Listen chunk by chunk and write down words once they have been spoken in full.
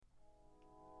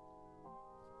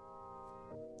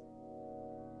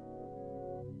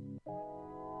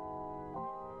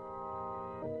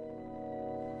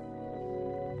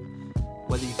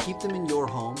Whether you keep them in your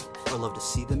home or love to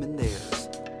see them in theirs,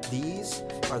 these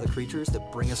are the creatures that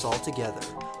bring us all together.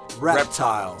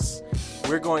 Reptiles.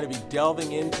 We're going to be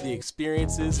delving into the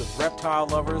experiences of reptile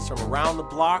lovers from around the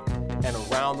block and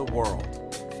around the world.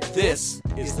 This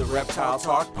is the Reptile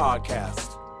Talk Podcast.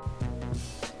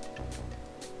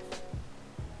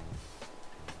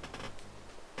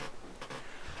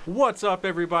 What's up,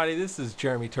 everybody? This is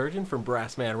Jeremy Turgeon from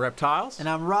Brassman Reptiles. And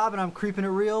I'm Rob, and I'm Creeping It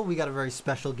Real. We got a very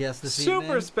special guest this evening.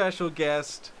 Super special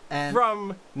guest And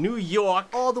from New York.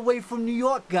 all the way from New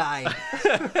York, guy. Is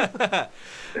it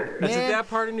that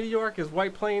part of New York? Is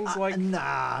White Plains like...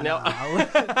 Nah.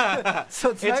 No.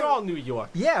 So tonight, It's all New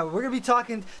York. Yeah, we're going to be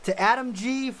talking to Adam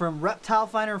G. from Reptile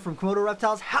Finder from Komodo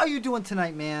Reptiles. How you doing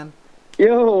tonight, man?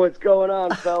 Yo, what's going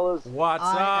on, fellas? What's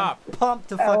I up? am pumped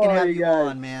to How fucking are have you you guys?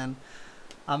 on, man.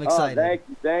 I'm excited.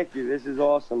 Thank you. This is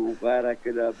awesome. I'm glad I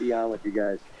could be on with you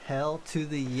guys. Hell to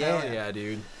the yeah. Hell yeah,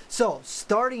 dude. So,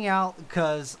 starting out,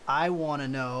 because I want to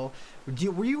know,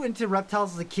 were you into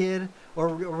reptiles as a kid, or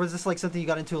was this like something you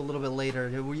got into a little bit later?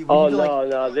 Were you Oh into, like,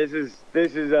 no, this is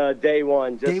day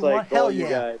one, just Day like one? Hell all you yeah.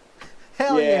 guys.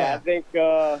 Hell I think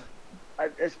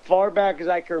as far back as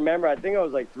I can remember, I think I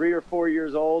was like 3 or 4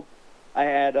 years old. I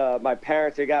had my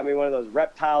parents. They got me one of those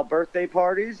reptile birthday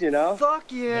parties, you know.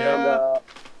 Fuck yeah.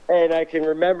 And I can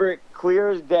remember it clear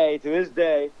as day to this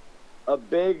day. A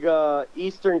big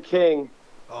Eastern king.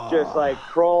 Just like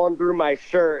crawling through my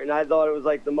shirt, and I thought it was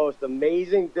like the most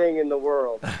amazing thing in the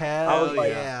world. Hell I was like-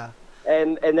 yeah.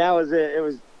 And that was it.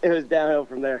 It was downhill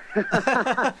from there.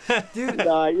 Dude,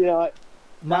 You know,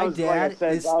 my I was, dad like I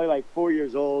said, is... probably like 4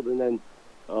 years old, and then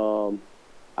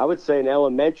I would say in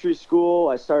elementary school,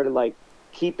 I started like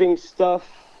keeping stuff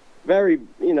very,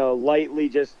 lightly,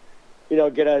 just,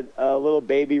 get a little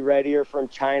baby reddier from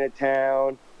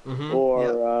Chinatown. Mm-hmm.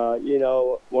 Or,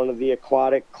 one of the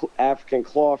aquatic African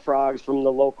claw frogs from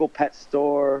the local pet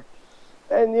store.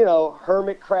 And,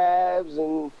 hermit crabs.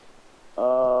 And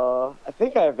I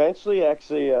think I eventually I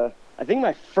think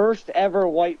my first ever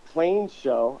White Plains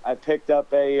show, I picked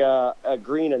up a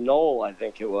green anole, I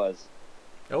think it was.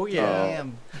 Oh, yeah.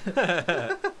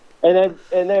 Damn. And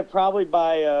then probably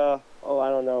by, I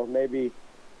don't know, maybe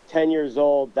 10 years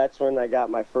old, that's when I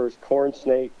got my first corn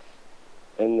snake.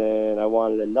 And then I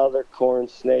wanted another corn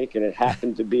snake, and it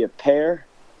happened to be a pair.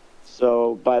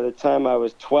 So by the time I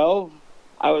was 12,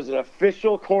 I was an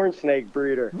official corn snake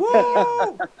breeder.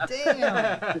 Woo!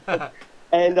 Damn.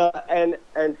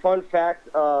 And fun fact,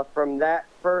 from that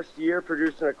first year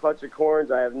producing a clutch of corns,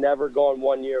 I have never gone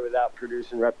 1 year without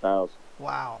producing reptiles.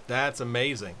 Wow. That's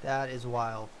amazing. That is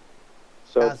wild.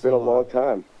 So That's it's been a long wild.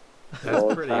 time. That's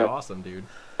Long pretty time. awesome, dude.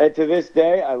 And to this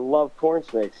day, I love corn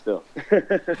snakes still.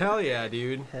 Hell yeah,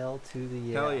 dude. Hell to the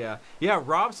yeah. Hell yeah. Yeah,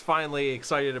 Rob's finally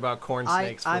excited about corn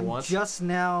snakes for I'm once. just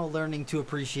now learning to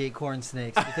appreciate corn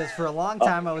snakes, because for a long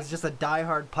time I was just a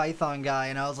diehard python guy,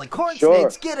 and I was like, corn Sure.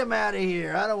 snakes, get him out of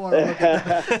here. I don't want to look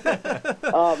at them.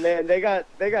 Oh man, they got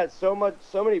so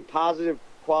many positive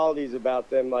qualities about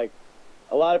them. Like,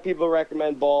 a lot of people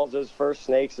recommend balls as first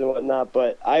snakes and whatnot,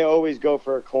 but I always go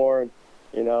for a corn.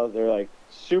 They're like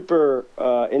super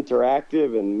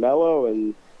interactive and mellow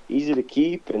and easy to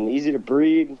keep and easy to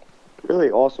breed. Really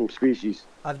awesome species.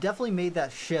 I've definitely made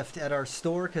that shift at our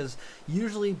store, because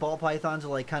usually ball pythons are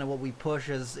like kind of what we push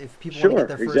as if people want to Sure, get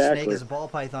their first snake exactly. as a ball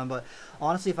python. But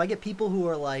honestly, if I get people who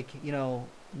are like,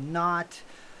 not,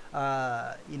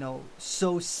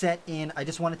 so set in, I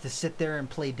just want it to sit there and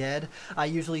play dead, I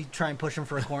usually try and push them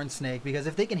for a corn snake, because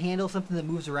if they can handle something that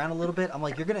moves around a little bit, I'm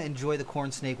like, you're going to enjoy the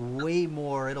corn snake way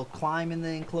more. It'll climb in the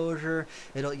enclosure.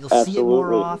 You'll see it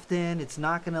more Absolutely. often. It's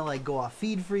not going to like go off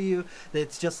feed for you.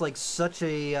 It's just like such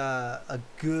a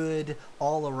good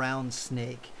all-around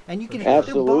snake. And you can, they're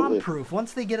Absolutely. bomb-proof.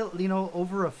 Once they get,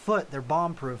 over a foot, they're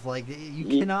bomb-proof. Like,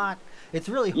 you cannot, it's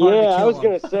really hard to Yeah, kill I was them.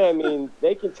 going to say, I mean,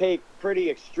 they can take pretty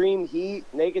extreme heat,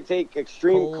 and they can take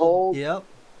extreme cold. Yep.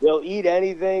 They'll eat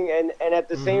anything, and at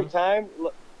the same Mm-hmm. time,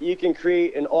 you can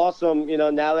create an awesome,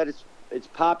 now that it's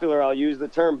popular, I'll use the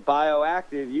term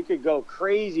bioactive. You could go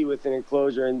crazy with an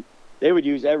enclosure, and they would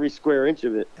use every square inch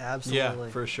of it. Absolutely.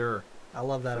 Yeah, for sure. I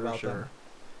love that For about sure. them.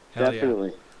 Hell Definitely.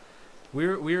 yeah. We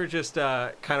were just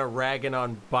kind of ragging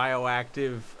on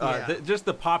bioactive, Yeah. just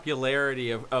the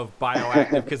popularity of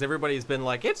bioactive, because everybody's been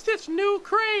like, it's this new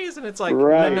craze, and it's like,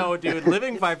 Right. no, dude,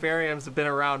 living vivariums have been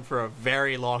around for a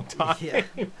very long time. Yeah.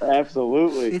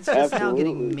 Absolutely. It's just now Absolutely.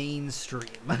 getting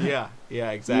mainstream. yeah,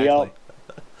 exactly.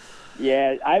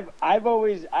 Yep. Yeah, I've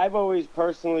always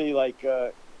personally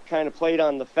kind of played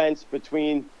on the fence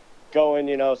between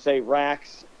going, say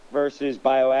Rax versus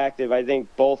bioactive. I think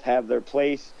both have their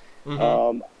place.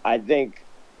 Mhm. I think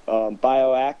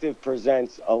Bioactive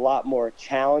presents a lot more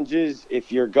challenges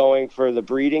if you're going for the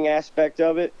breeding aspect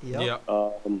of it. Yep.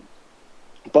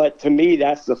 But to me,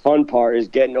 that's the fun part, is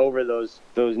getting over those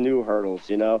new hurdles,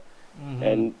 you know. Mm-hmm.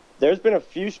 And there's been a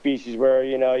few species where,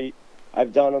 you know,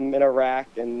 I've done them in a rack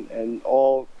and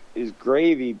all is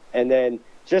gravy. And then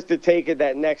just to take it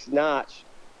that next notch,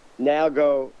 now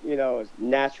go, you know, as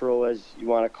natural as you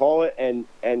want to call it,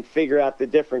 and figure out the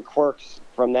different quirks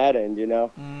from that end, you know.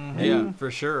 Mm-hmm. Yeah,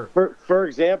 for sure. For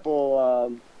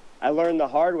example, I learned the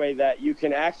hard way that you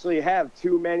can actually have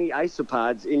too many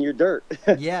isopods in your dirt.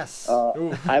 Yes.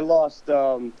 I lost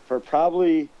for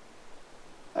probably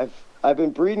I've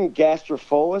been breeding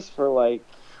Gastrophilus for like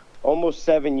almost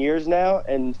 7 years now,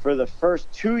 and for the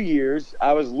first 2 years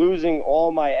I was losing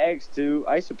all my eggs to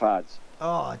isopods.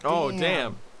 Oh, damn. Oh,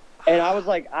 damn. And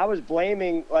I was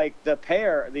blaming like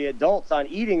the adults on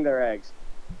eating their eggs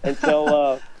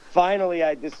until finally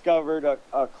I discovered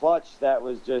a clutch that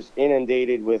was just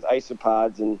inundated with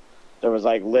isopods, and there was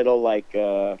like little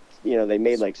they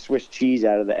made like Swiss cheese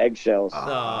out of the eggshells.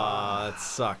 That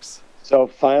sucks. So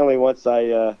finally, once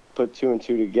I put 2 and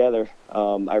 2 together,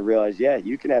 I realized, yeah,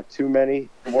 you can have too many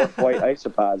morph white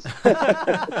isopods.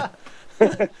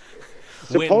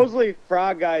 Supposedly,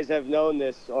 frog guys have known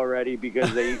this already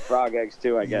because they eat frog eggs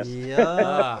too, I guess.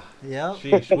 Yeah. Yep.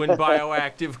 Sheesh, when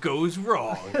Bioactive goes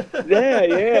wrong. Yeah,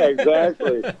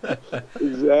 exactly.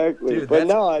 Exactly. Dude,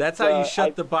 but that's how you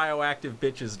shut the Bioactive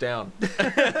bitches down.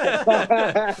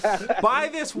 Buy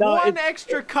this one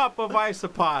extra cup of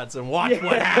isopods and watch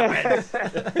what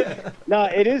happens. No,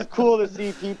 it is cool to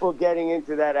see people getting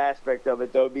into that aspect of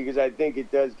it, though, because I think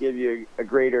it does give you a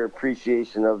greater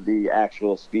appreciation of the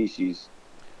actual species.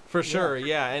 For sure,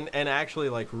 yeah. And actually,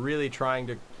 like, really trying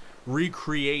to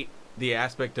recreate the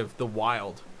aspect of the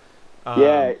wild.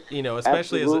 You know,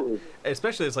 especially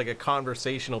as like a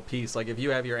conversational piece. Like if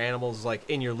you have your animals like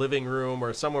in your living room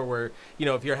or somewhere where, you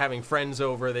know, if you're having friends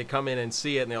over, they come in and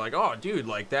see it and they're like, "Oh, dude,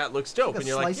 like that looks dope." Like and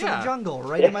you're like, slice "Yeah, of the jungle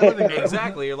right in my living room."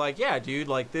 Exactly. You're like, "Yeah, dude,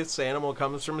 like this animal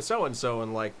comes from so and so,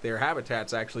 and like their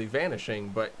habitat's actually vanishing."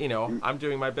 But you know, I'm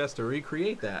doing my best to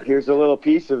recreate that. Here's a little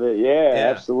piece of it.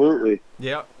 Yeah. Absolutely.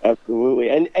 Yeah, absolutely.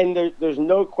 And there's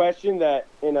no question that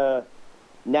in a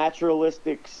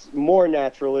more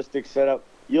naturalistic setup,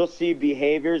 you'll see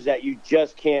behaviors that you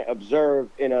just can't observe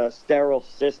in a sterile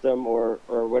system or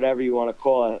whatever you want to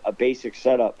call a basic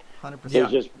setup. 100%.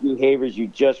 There's just behaviors you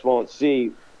just won't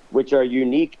see, which are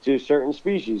unique to certain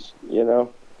species, you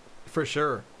know? For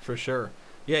sure.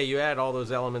 Yeah, you add all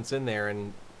those elements in there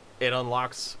and it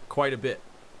unlocks quite a bit.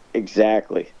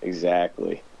 Exactly.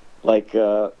 Like,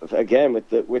 again, with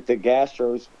the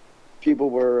gastros,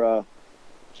 people were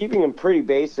keeping them pretty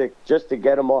basic just to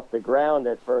get them off the ground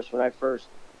at first when I first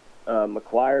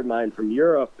acquired mine from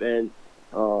Europe. And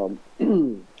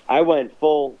I went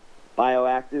full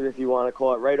bioactive, if you want to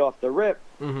call it, right off the rip.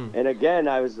 Mm-hmm. And again,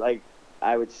 I was like,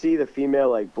 I would see the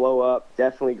female like blow up,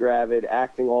 definitely gravid,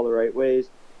 acting all the right ways.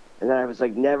 And then I was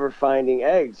like never finding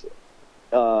eggs.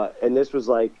 And this was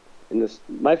like,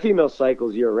 my female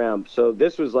cycles year round. So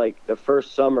this was like the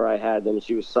first summer I had them.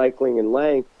 She was cycling and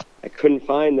laying. I couldn't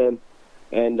find them.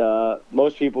 And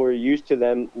most people were used to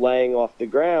them laying off the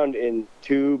ground in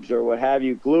tubes or what have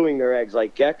you, gluing their eggs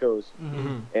like geckos.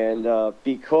 Mm-hmm. And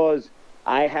because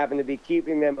I happened to be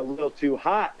keeping them a little too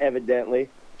hot, evidently,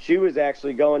 she was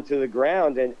actually going to the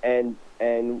ground and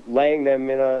laying them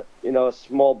in a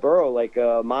small burrow, like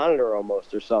a monitor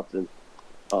almost or something.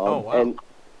 Oh, wow.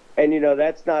 And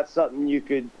that's not something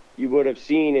you would have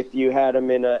seen if you had them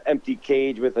in an empty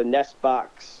cage with a nest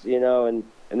box, and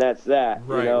that's that.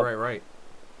 Right.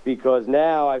 Because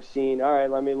now I've seen, all right,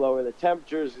 let me lower the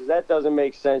temperatures, because that doesn't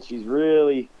make sense. She's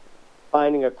really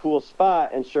finding a cool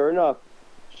spot, and sure enough,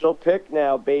 she'll pick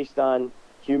now based on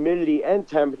humidity and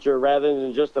temperature rather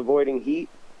than just avoiding heat.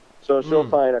 So she'll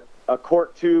find a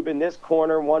cork tube in this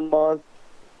corner 1 month,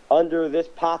 under this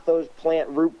pothos plant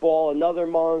root ball another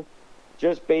month,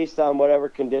 just based on whatever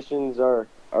conditions are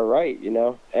right,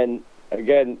 And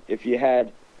again, if you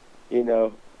had,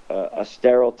 a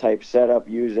sterile type setup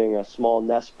using a small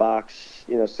nest box,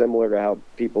 similar to how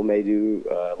people may do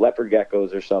leopard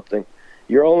geckos or something,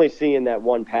 you're only seeing that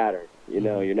one pattern.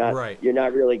 You're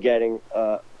not really getting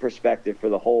perspective for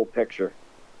the whole picture.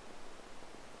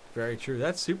 Very true.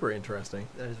 That's super interesting.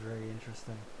 That is very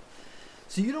interesting.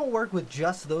 So you don't work with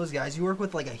just those guys. You work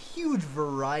with like a huge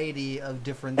variety of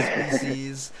different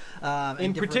species.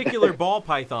 In particular, ball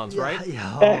pythons, right?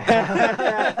 Yeah.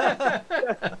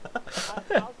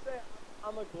 I'll say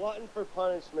I'm a glutton for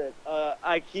punishment.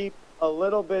 I keep a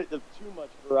little bit of too much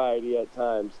variety at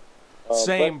times.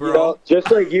 Same, but, bro.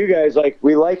 Just like you guys, like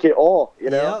we like it all.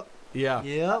 Yeah.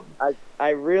 Yep. I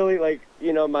really like,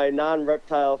 my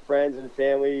non-reptile friends and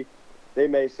family, they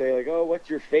may say like, oh, what's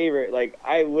your favorite? Like,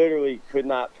 I literally could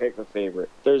not pick a favorite.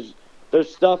 There's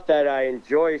stuff that I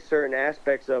enjoy certain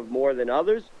aspects of more than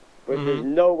others, but there's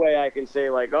no way I can say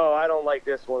like, oh, I don't like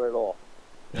this one at all.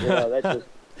 That's just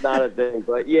not a thing.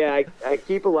 But yeah, I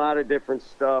keep a lot of different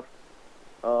stuff.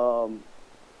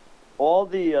 All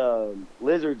the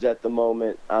lizards at the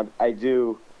moment, I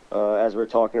do, as we're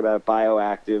talking about,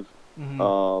 bioactive.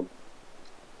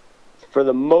 For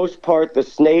the most part, the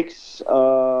snakes,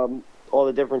 all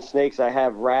the different snakes I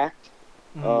have racked.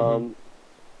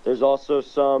 There's also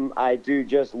some I do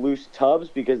just loose tubs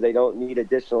because they don't need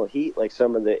additional heat, like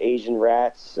some of the Asian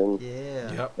rats and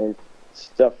and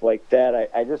stuff like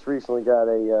that. I just recently got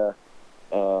a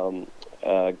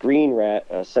green rat,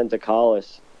 a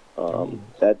Sentacalis,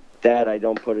 that I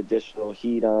don't put additional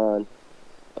heat on.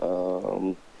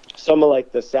 Some of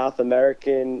like the South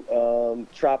American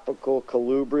tropical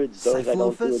colubrids, those I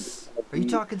don't do. Are you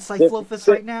talking Cyphlophus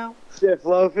right now?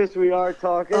 Cyphlophus, we are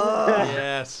talking.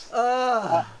 Yes.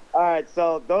 All right,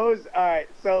 so those. All right,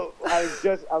 so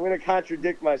I'm going to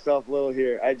contradict myself a little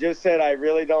here. I just said I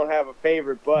really don't have a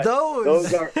favorite, but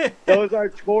those are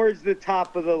towards the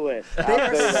top of the list. They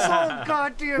are so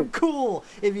goddamn cool.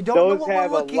 If you don't know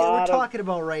what we're talking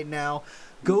about right now,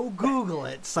 go Google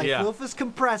it. Cyphlophus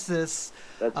compressus.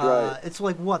 That's right. It's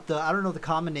like I don't know the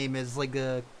common name is, like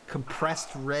a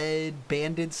compressed red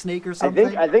banded snake or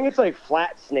something. I think it's like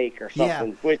flat snake or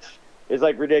something, which is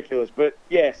like ridiculous. But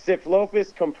yeah,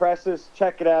 Cyphlophus compressus.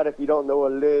 Check it out if you don't know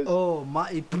what it is. Oh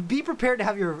my! Be prepared to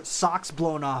have your socks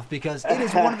blown off because it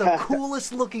is one of the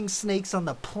coolest looking snakes on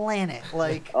the planet.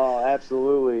 Like, oh,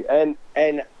 absolutely.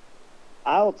 And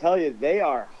I'll tell you, they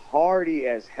are hardy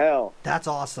as hell. That's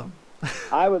awesome.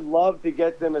 I would love to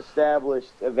get them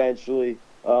established eventually,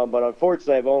 but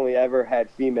unfortunately, I've only ever had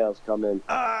females come in.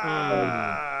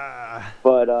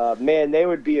 But man, they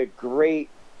would be a great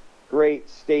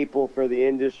staple for the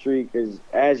industry because,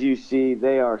 as you see,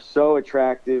 they are so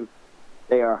attractive.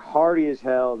 They are hardy as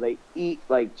hell. They eat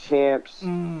like champs.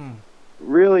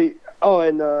 Really. Oh,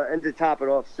 and to top it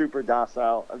off, super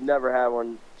docile. I've never had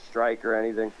one strike or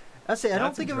anything. I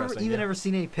don't think I've ever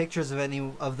seen any pictures of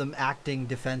any of them acting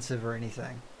defensive or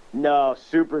anything. No,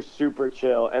 super, super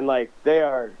chill. And, like, they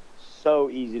are so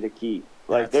easy to keep.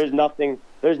 Like, there's nothing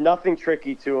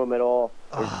tricky to them at all.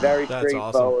 They're very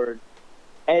straightforward.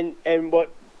 Awesome. And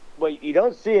what you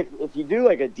don't see, if you do,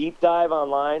 like, a deep dive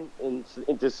online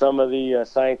into some of the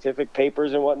scientific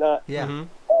papers and whatnot,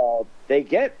 they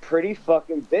get pretty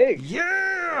fucking big.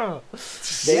 Yeah!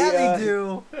 They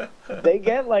do. They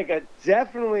get, like,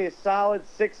 definitely a solid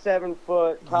 6-7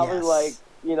 foot, probably like,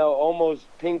 almost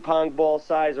ping pong ball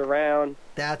size around.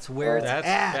 That's where it's at.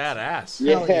 That's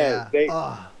badass.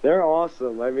 Yeah, they're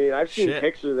awesome. I mean, I've seen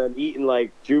pictures of them eating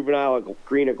like juvenile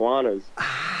green iguanas.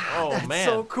 That's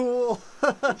so cool.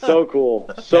 So cool.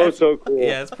 So cool.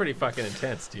 Yeah, it's pretty fucking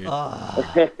intense, dude.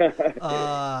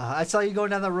 I saw you going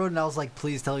down that road, and I was like,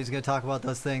 please tell me he's going to talk about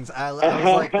those things. I was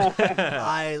like,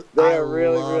 they are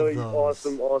really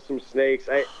awesome snakes.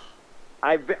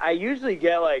 I usually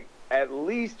get like at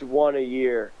least one a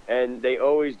year, and they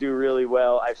always do really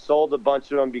well. I've sold a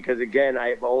bunch of them because, again,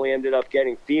 I've only ended up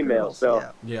getting females, so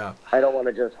I don't want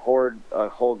to just hoard a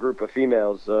whole group of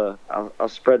females. I'll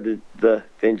spread the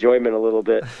enjoyment a little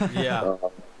bit.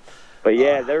 But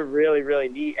yeah, they're really, really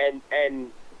neat. And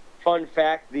fun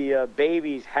fact, the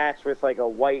babies hatch with like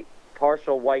a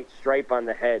partial white stripe on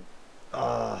the head.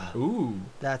 Ooh,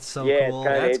 that's so cool.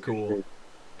 That's cool.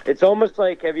 It's almost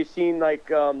like, have you seen like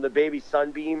the baby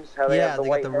sunbeams? How they have the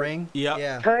white got the ring.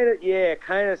 Yeah.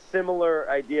 Kind of similar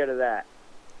idea to that.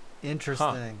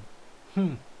 Interesting.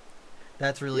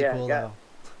 That's really cool though.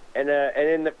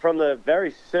 And from the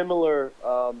very similar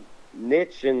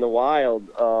niche in the wild,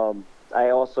 I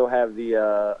also have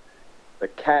the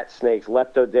cat snakes,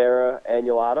 Leptodera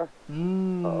annulata.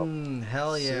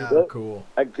 Hell yeah. Super cool.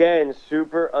 Again,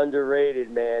 super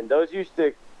underrated, man.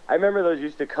 I remember those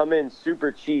used to come in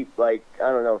super cheap, like,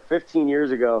 I don't know, 15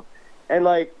 years ago. And,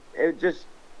 like, it just,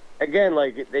 again,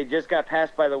 like, they just got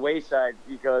passed by the wayside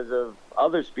because of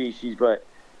other species. But,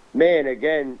 man,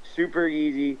 again, super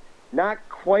easy. Not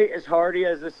quite as hardy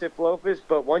as the Cyphlophus,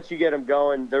 but once you get them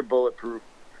going, they're bulletproof.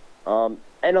 And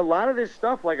a lot of this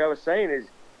stuff, like I was saying,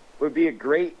 would be a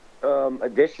great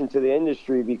addition to the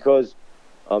industry because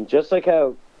just like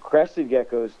how crested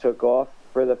geckos took off,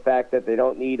 for the fact that they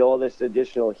don't need all this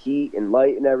additional heat and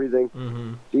light and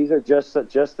everything. These are just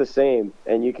the same,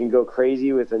 and you can go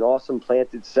crazy with an awesome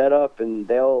planted setup, and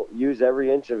they'll use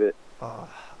every inch of it.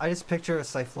 I just picture a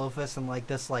Cyphlophus in like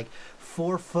this like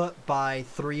 4 foot by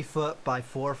 3 foot by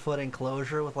 4 foot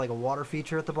enclosure with like a water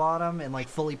feature at the bottom and like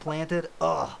fully planted.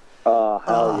 Ugh. Oh,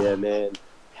 hell yeah, man.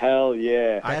 Hell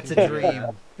yeah. That's a dream.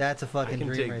 That's a fucking can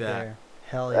dream dig right that. there.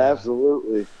 Hell yeah.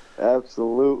 Absolutely.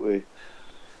 Absolutely.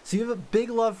 So you have a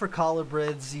big love for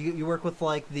colubrids. You work with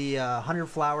like the 100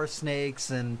 flower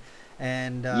snakes and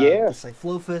Yeah. the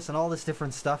Cyphlophus and all this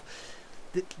different stuff.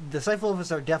 The Cyphlophus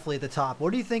are definitely at the top.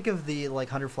 What do you think of the like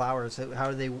 100 flowers? How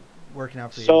are they working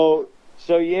out for you?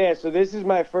 So this is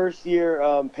my first year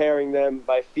pairing them.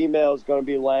 My female is going to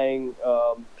be laying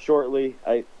shortly.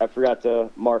 I forgot to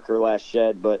mark her last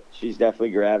shed, but she's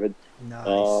definitely gravid.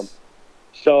 Nice.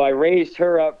 So I raised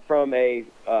her up from a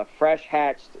fresh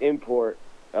hatched import,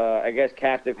 I guess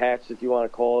captive hatched if you want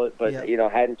to call it, but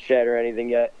Yep. Hadn't shed or anything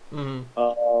yet.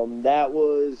 Mm-hmm. That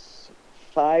was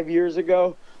 5 years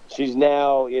ago. She's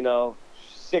now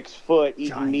 6 foot,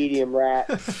 eating Giant. medium rat.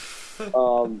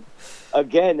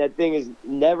 Again, that thing has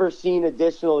never seen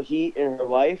additional heat in her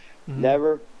life. Mhm.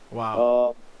 Never.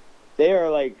 Wow. They are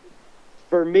like,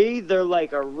 for me, they're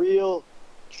like a real,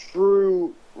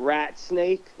 true rat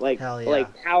snake, like Hell yeah.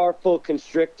 like powerful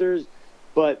constrictors.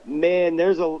 But man,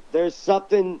 there's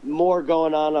something more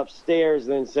going on upstairs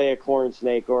than say a corn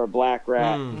snake or a black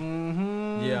rat.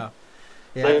 Mm-hmm. Yeah.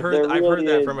 Yeah. I've heard there I've heard really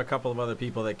that is. from a couple of other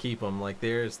people that keep them. Like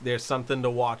there's something to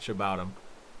watch about them.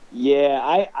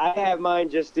 Yeah, I have mine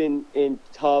just in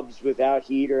tubs without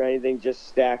heat or anything, just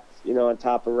stacked, on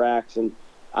top of racks. And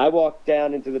I walk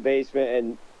down into the basement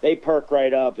and they perk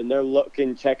right up and they're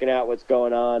looking, checking out what's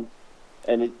going on.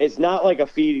 And it's not like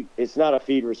it's not a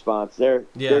feed response. They're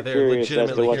curious as to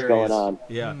legitimately what's curious. going on.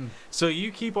 Yeah. Mm. So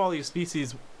you keep all these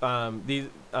species, these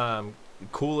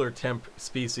cooler temp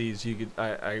species, you could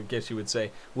I guess you would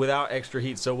say, without extra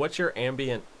heat. So what's your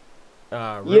ambient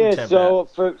room temp So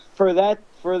for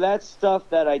that stuff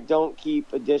that I don't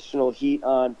keep additional heat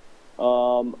on,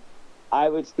 I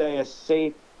would say a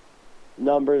safe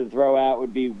number to throw out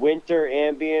would be winter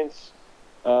ambience,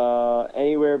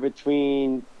 anywhere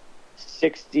between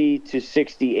 60 to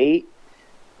 68,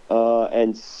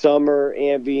 and summer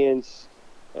ambience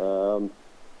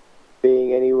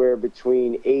being anywhere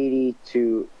between 80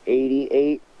 to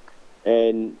 88,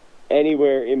 and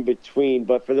anywhere in between.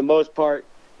 But for the most part,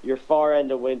 your far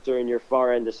end of winter and your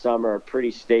far end of summer are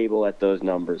pretty stable at those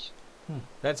numbers.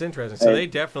 That's interesting. So they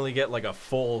definitely get like a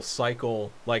full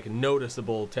cycle, like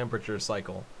noticeable temperature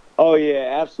cycle. Oh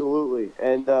yeah, absolutely.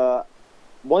 And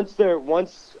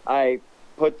once I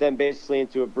put them basically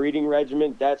into a breeding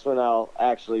regimen, that's when I'll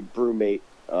actually brumate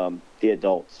the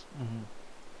adults.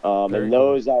 Mm-hmm. Very And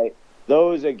cool.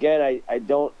 those again, I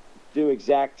don't do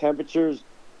exact temperatures.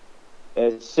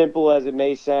 As simple as it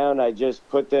may sound, I just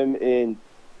put them in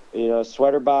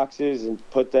sweater boxes and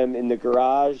put them in the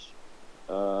garage.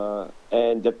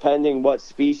 And depending what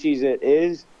species it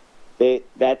is,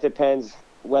 that depends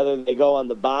whether they go on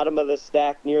the bottom of the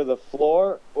stack near the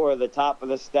floor or the top of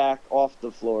the stack off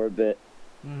the floor a bit.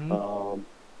 Mm-hmm.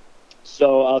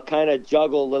 So I'll kind of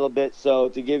juggle a little bit. So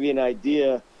to give you an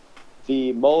idea,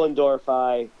 the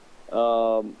Mollendorfi,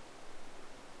 I'll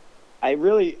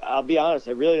be honest,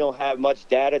 I really don't have much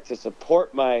data to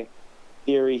support my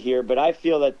theory here, but I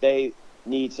feel that they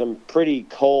need some pretty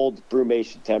cold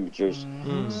brumation temperatures.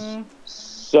 Mm-hmm.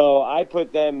 So I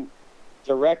put them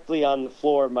directly on the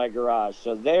floor of my garage.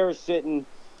 So they're sitting,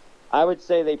 I would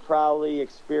say they probably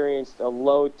experienced a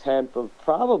low temp of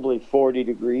probably 40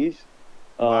 degrees.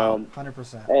 Wow.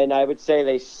 100%. And I would say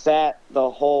they sat the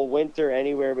whole winter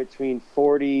anywhere between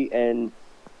 40 and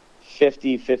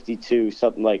 50, 52,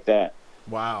 something like that.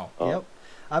 Wow. Yep.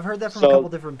 I've heard that from So- a couple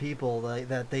different people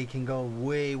that they can go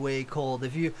way, way cold.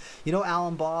 If you know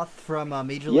Alan Both from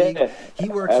Major League, he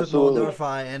works absolutely. with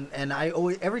Moldorfi, and I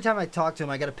always, every time I talk to him,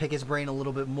 I got to pick his brain a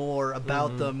little bit more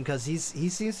about them because he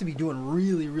seems to be doing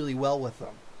really, really well with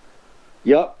them.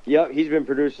 Yep. He's been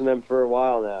producing them for a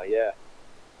while now. Yeah.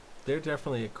 They're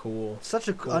definitely a cool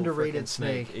Underrated frickin'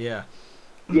 snake. Yeah.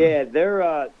 Yeah,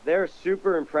 they're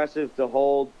super impressive to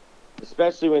hold,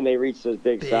 especially when they reach those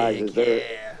big sizes.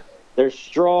 They're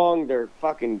strong. They're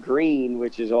fucking green,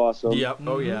 which is awesome. Yep.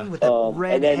 Oh yeah. With that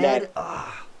red and then head.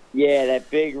 Yeah, that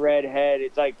big red head.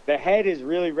 It's like the head is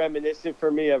really reminiscent for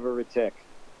me of a retic.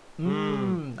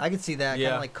 I can see that. Kind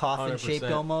Yeah, of like coffin shaped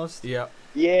 100%. almost. Yep.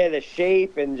 Yeah, the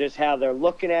shape and just how they're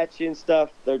looking at you and stuff.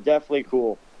 They're definitely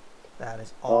cool. That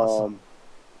is awesome.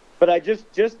 But I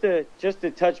just to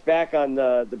touch back on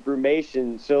the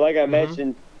brumation. So like I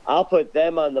mentioned, I'll put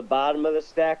them on the bottom of the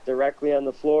stack directly on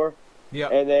the floor.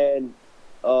 Yep. And then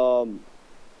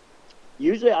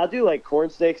usually I'll do like corn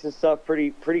snakes and stuff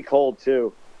pretty cold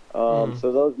too. So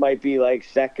those might be like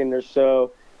second or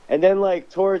so. And then like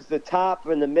towards the top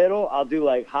in the middle, I'll do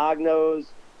like hognose,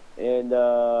 and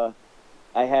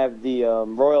I have the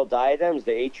royal diadems,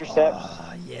 the atriceps.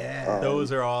 Oh, yeah.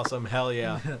 Those are awesome. Hell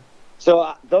yeah.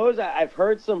 So those, I've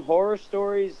heard some horror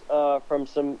stories from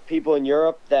some people in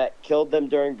Europe that killed them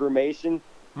during brumation.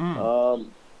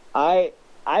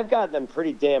 I've got them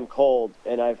pretty damn cold,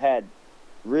 and I've had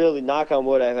really, knock on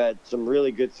wood, I've had some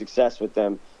really good success with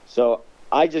them. So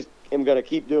I just am going to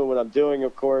keep doing what I'm doing,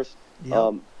 of course.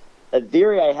 Yep. A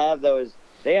theory I have, though, is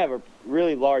they have a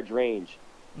really large range.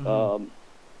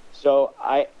 So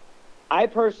I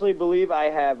personally believe I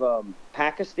have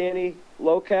Pakistani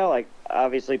locale. Like,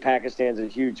 obviously, Pakistan's a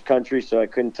huge country, so I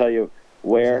couldn't tell you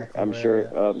where. Exactly I'm where,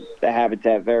 sure the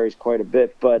habitat varies quite a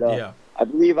bit. But Yeah. I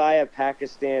believe I have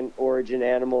Pakistan origin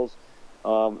animals.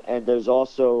 And there's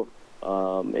also,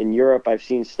 in Europe, I've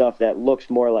seen stuff that looks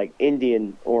more like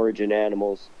Indian origin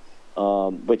animals,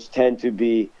 which tend to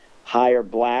be higher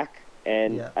black.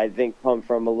 And Yeah. I think come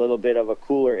from a little bit of a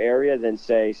cooler area than,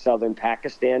 say, southern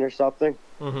Pakistan or something.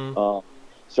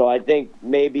 So I think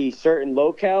maybe certain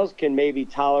locales can maybe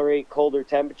tolerate colder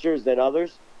temperatures than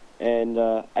others. And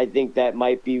I think that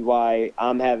might be why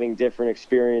I'm having different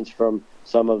experience from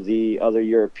some of the other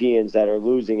Europeans that are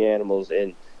losing animals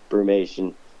in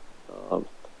brumation.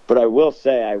 But I will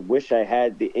say I wish I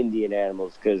had the Indian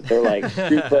animals because they're like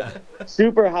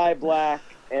super high black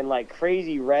and like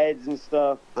crazy reds and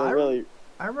stuff. They're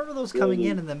I remember those coming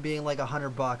in and them being like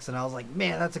 $100, and I was like,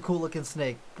 man, that's a cool looking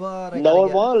snake. But no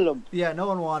one wanted them. Yeah, no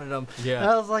one wanted them. Yeah. And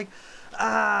I was like,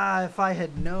 if I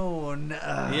had known.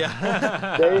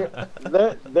 Yeah.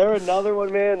 They're another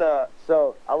one, man.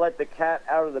 So I'll let the cat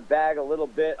out of the bag a little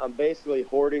bit. I'm basically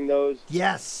hoarding those.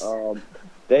 Yes.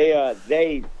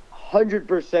 They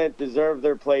 100% deserve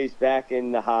their place back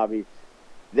in the hobby.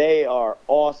 They are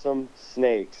awesome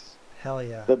snakes. Hell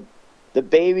yeah. The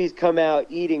babies come out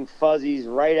eating fuzzies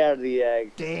right out of the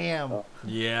egg. Damn.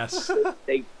 Yes.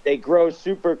 They grow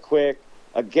super quick.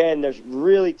 Again, they're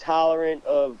really tolerant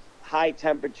of high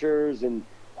temperatures, and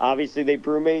obviously they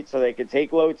brumate, so they can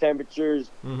take low temperatures.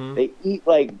 They eat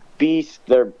like beasts.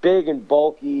 They're big and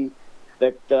bulky.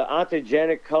 The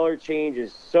ontogenic color change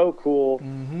is so cool.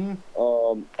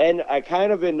 And I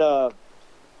kind of been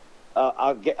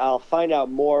I'll find out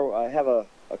more. I have a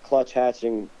clutch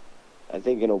hatching, I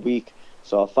think, in a week,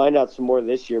 so I'll find out some more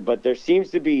this year. But there seems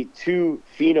to be two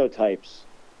phenotypes,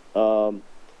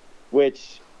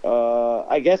 which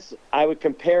I guess I would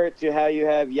compare it to how you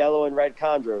have yellow and red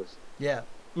chondros. Yeah.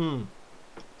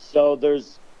 So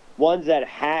there's ones that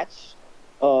hatch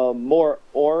more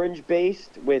orange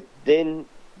based with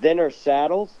thinner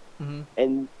saddles,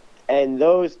 and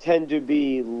those tend to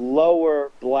be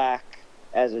lower black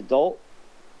as adult.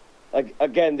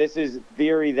 Again, this is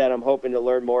theory that I'm hoping to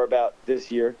learn more about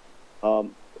this year.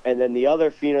 And then the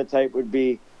other phenotype would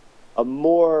be a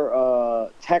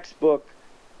more textbook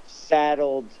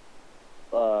saddled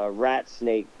rat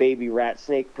snake, baby rat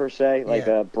snake per se, like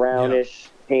a brownish,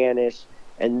 tannish.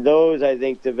 And those, I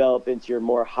think, develop into your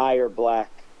more higher black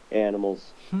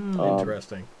animals.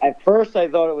 Interesting. At first, I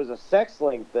thought it was a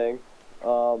sex-linked thing.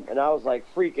 And I was, like,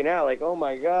 freaking out. Like, oh,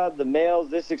 my God, the males,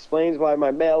 this explains why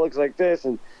my male looks like this.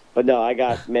 But no, I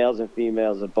got males and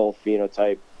females of both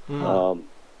phenotype.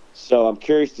 So I'm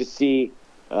curious to see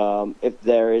if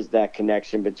there is that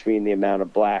connection between the amount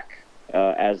of black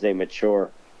as they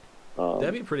mature.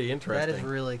 That'd be pretty interesting. That is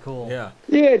really cool. Yeah.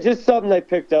 Yeah, just something I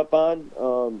picked up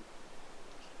on.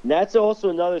 And that's also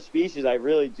another species I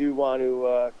really do want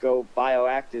to go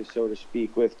bioactive, so to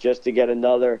speak, with, just to get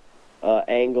another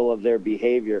angle of their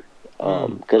behavior.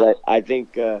 Because I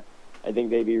think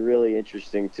they'd be really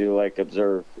interesting to like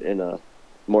observe in a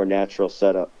more natural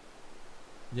setup.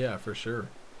 Yeah, for sure.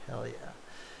 Hell yeah.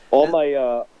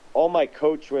 All my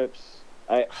coach whips.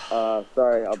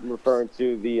 Sorry, I'm referring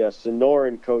to the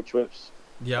Sonoran coach whips.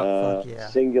 Yeah.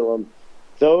 Singulum.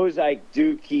 Those I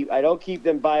do keep. I don't keep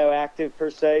them bioactive per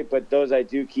se, but those I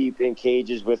do keep in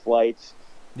cages with lights.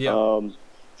 Yeah.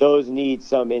 Those need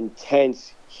some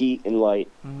intense heat and light.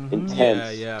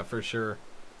 Intense. Yeah, for sure.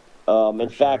 In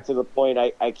fact, to the point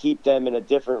I keep them in a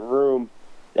different room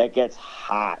that gets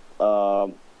hot.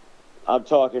 I'm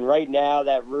talking right now,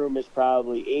 that room is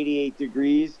probably 88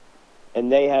 degrees,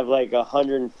 and they have like a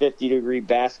 150-degree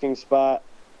basking spot.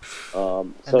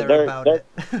 And so they're about it.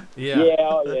 Yeah.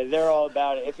 They're all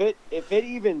about it. If it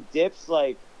even dips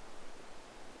like,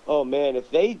 oh man, if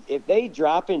they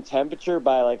drop in temperature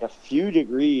by like a few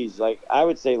degrees, like I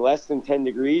would say less than 10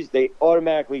 degrees, they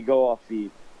automatically go off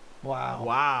feed.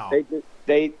 Wow.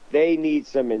 They need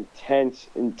some intense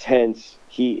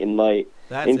heat and light.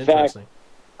 That's in interesting. fact,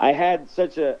 I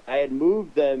had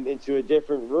moved them into a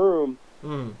different room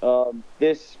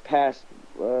this past,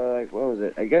 what was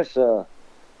it? I guess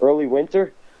early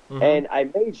winter. And I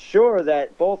made sure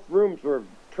that both rooms were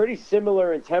pretty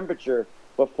similar in temperature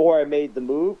before I made the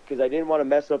move because I didn't want to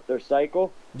mess up their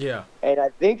cycle. Yeah. And I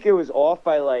think it was off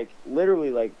by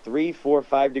literally 3, 4,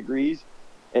 5 degrees.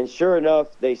 And sure enough,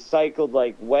 they cycled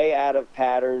way out of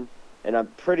pattern. And I'm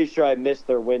pretty sure I missed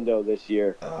their window this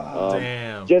year.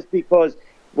 Damn. Just because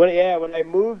when I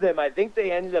moved them, I think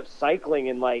they ended up cycling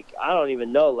in I don't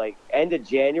even know, end of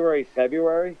January,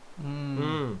 February.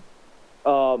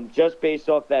 Just based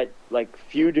off that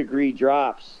few degree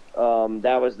drops.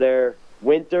 That was their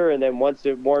winter, and then once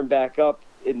it warmed back up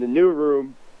in the new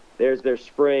room, there's their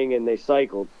spring, and they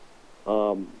cycled.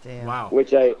 Damn. Wow.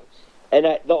 The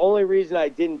only reason I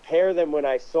didn't pair them when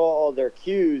I saw all their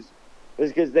cues was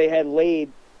because they had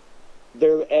laid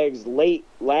their eggs late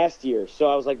last year. So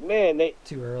I was like, man,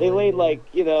 Too early, they laid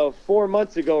 4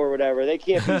 months ago or whatever. They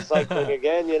can't be cycling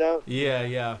again,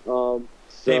 Yeah. So,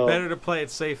 Hey, better to play it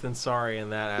safe than sorry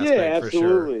in that aspect, yeah,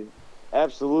 absolutely. for sure.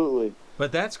 Absolutely.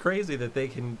 But that's crazy that they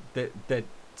can that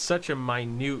such a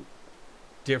minute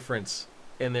difference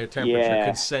in their temperature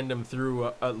could send them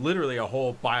through literally a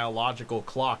whole biological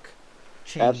clock.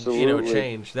 Change. Absolutely.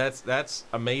 Change. That's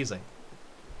amazing.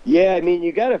 Yeah, I mean,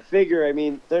 you got to figure. I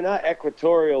mean, they're not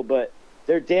equatorial, but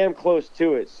they're damn close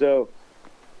to it. So,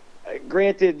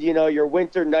 granted, your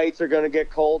winter nights are going to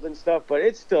get cold and stuff, but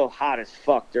it's still hot as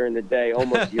fuck during the day,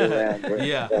 almost year round.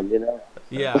 Yeah. Them,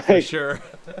 Yeah, for sure.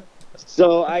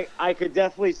 So I could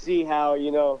definitely see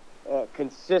how,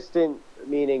 consistent,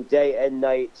 meaning day and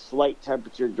night, slight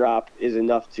temperature drop is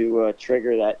enough to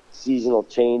trigger that seasonal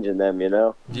change in them,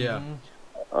 Yeah.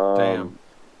 Damn.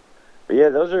 But yeah,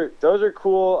 those are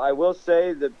cool. I will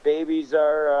say the babies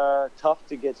are tough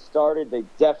to get started. They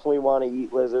definitely want to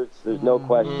eat lizards. There's no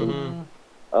question.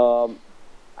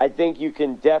 I think you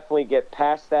can definitely get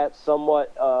past that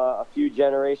somewhat a few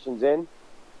generations in.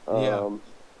 But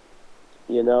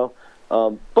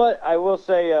I will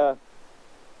say,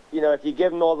 if you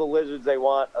give them all the lizards they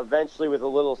want, eventually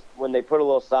when they put a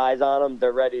little size on them,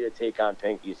 they're ready to take on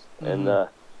pinkies. And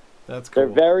that's cool.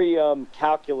 They're very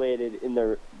calculated in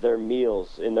their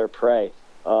meals, in their prey.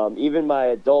 Even my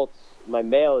adults, my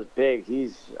male is big.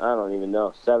 He's, I don't even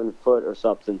know, 7 foot or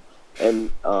something. And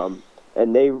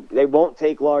they won't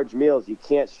take large meals. You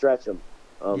can't stretch them.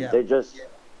 They just,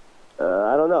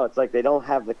 I don't know. It's like they don't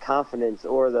have the confidence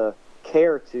or the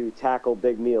care to tackle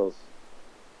big meals.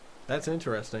 That's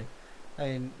interesting. I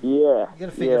mean, yeah, you got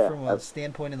to figure from a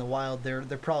standpoint in the wild, they're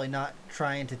probably not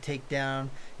trying to take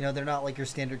down. They're not like your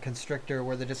standard constrictor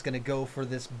where they're just going to go for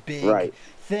this big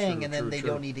thing and then they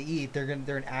don't need to eat. They're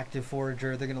an active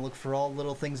forager. They're going to look for all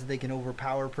little things that they can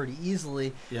overpower pretty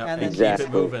easily, and then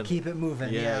keep it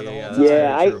moving.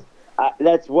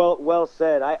 That's well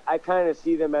said. I kind of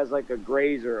see them as like a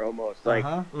grazer almost,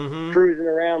 cruising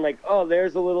around like, oh,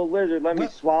 there's a little lizard. Let me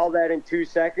swallow that in 2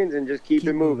 seconds and just keep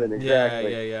it moving.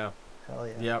 Exactly. Yeah. Hell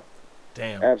yeah. Yep.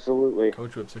 Damn. Absolutely.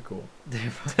 Coach whips are cool.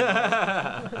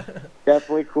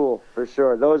 Definitely cool, for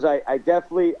sure. Those I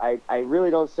definitely, I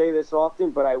really don't say this often,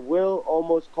 but I will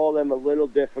almost call them a little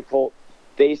difficult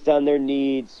based on their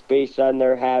needs, based on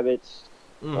their habits.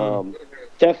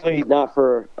 Definitely not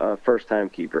for a first-time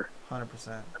keeper.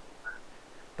 100%.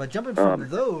 But jumping from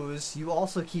those, you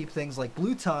also keep things like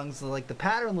blue tongues, like the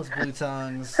patternless blue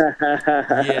tongues.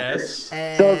 Yes.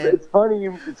 And so it's funny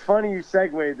you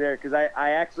segued there because I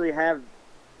actually have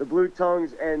the blue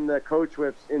tongues and the coach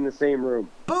whips in the same room.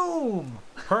 Boom!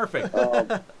 Perfect.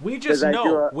 We just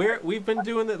know we've been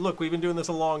doing that. Look, we've been doing this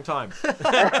a long time. No,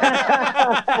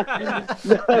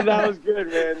 that was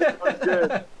good, man. That was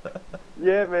good.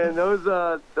 Yeah, man, those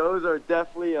are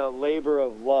definitely a labor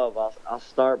of love. I'll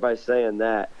start by saying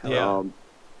that. Yeah.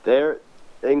 They're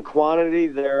in quantity.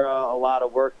 They're a lot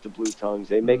of work. The blue tongues.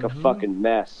 They make a fucking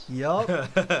mess. Yup.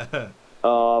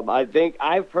 I think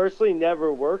I've personally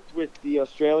never worked with the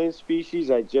Australian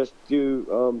species. I just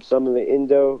do some of the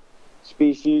Indo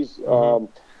species.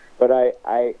 But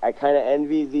I kind of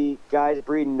envy the guys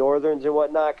breeding Northerns and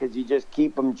whatnot because you just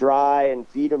keep them dry and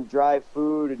feed them dry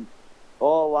food and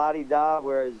all la-di-da,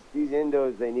 whereas these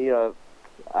Indos, they need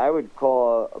I would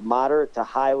call a moderate to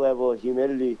high level of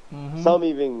humidity, some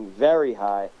even very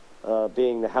high,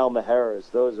 being the Halmaheras.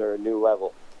 Those are a new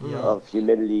level of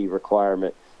humidity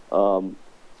requirement.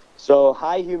 So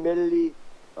high humidity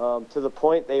to the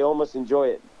point they almost enjoy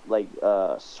it, like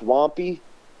swampy.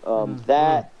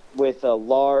 That with a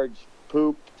large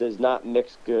poop does not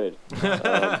mix good.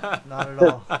 Not at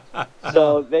all.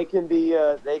 So they can be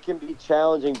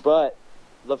challenging, but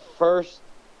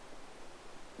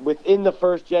within the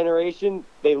first generation,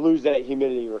 they lose that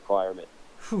humidity requirement.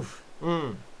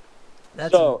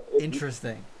 That's So, if you-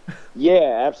 interesting.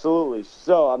 Yeah, absolutely.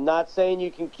 So I'm not saying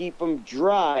you can keep them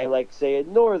dry, like say at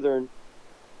Northern,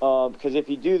 because if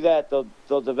you do that,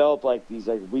 they'll develop like these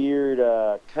like weird,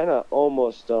 kind of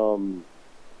almost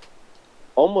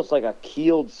like a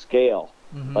keeled scale.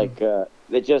 Mhm. Like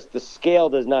the scale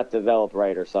does not develop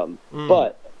right or something.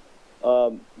 But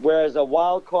whereas a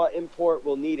wild caught import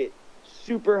will need it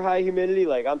super high humidity,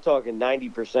 like I'm talking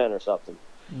 90% or something.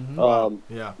 Mhm.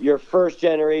 Yeah. Your first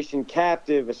generation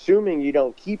captive, assuming you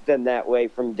don't keep them that way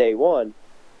from day one,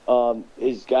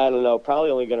 is, I don't know,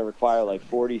 probably only going to require like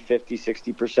 40, 50,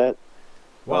 60%.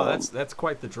 Wow, that's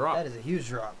quite the drop. That is a huge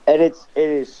drop. And it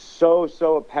is so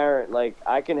apparent. Like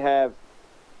I can have,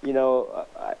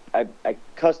 I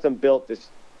custom built this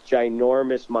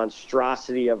ginormous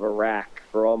monstrosity of a rack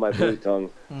for all my blue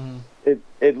tongues. Mhm.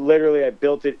 It literally, I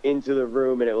built it into the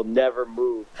room and it will never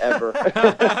move ever. I've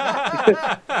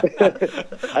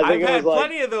had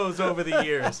plenty of those over the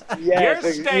years. Yeah, You're so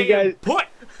staying put.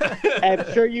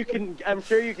 I'm sure you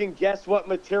can guess what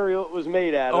material it was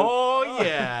made out of. Oh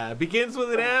yeah, begins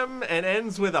with an M and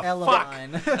ends with a fuck.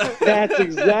 Elamine. That's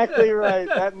exactly right.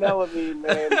 That melamine,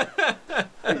 man.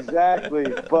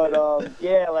 Exactly. But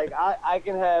yeah, like I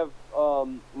can have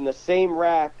in the same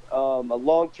rack a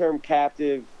long-term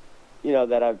captive,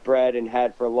 that I've bred and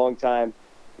had for a long time,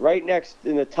 right next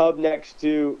in the tub next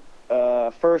to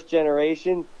first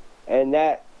generation, and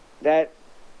that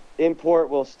import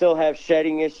will still have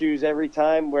shedding issues every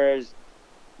time, whereas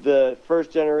the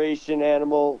first generation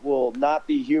animal will not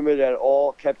be kept humid at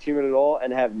all,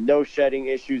 and have no shedding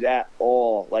issues at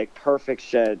all, like perfect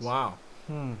sheds. Wow.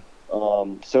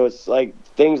 So it's like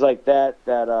things like that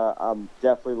I'm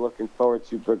definitely looking forward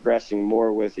to progressing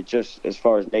more with it, just as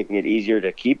far as making it easier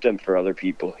to keep them for other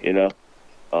people,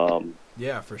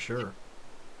 Yeah, for sure.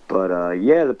 But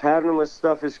yeah, the patternless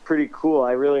stuff is pretty cool.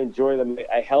 I really enjoy them.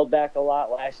 I held back a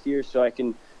lot last year so I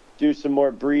can do some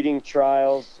more breeding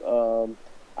trials.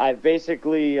 I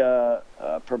basically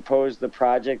proposed the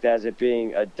project as it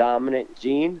being a dominant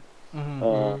gene,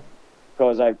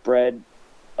 because I've bred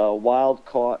a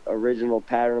wild-caught original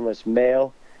patternless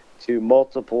male to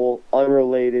multiple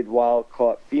unrelated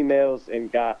wild-caught females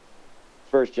and got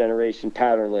first-generation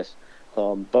patternless.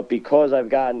 But because I've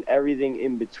gotten everything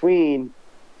in between,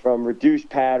 from reduced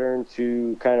pattern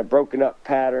to kind of broken up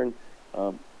pattern,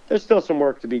 there's still some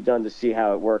work to be done to see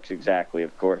how it works exactly,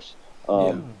 of course.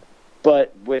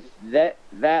 But with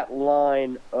that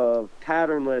line of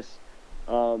patternless,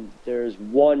 there's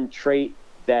one trait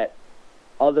that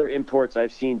other imports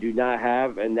I've seen do not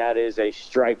have, and that is a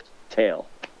striped tail.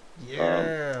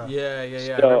 Yeah. Yeah.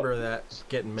 So- I remember that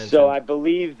getting mentioned. So I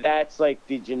believe that's like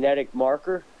the genetic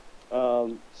marker,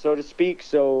 so to speak.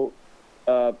 So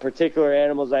particular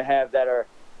animals I have that are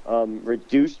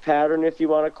reduced pattern, if you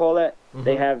want to call that,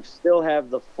 they still have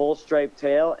the full striped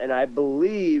tail, and I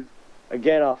believe,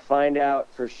 again, I'll find out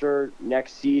for sure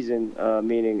next season,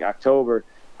 meaning October.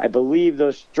 I believe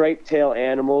those striped tail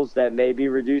animals that may be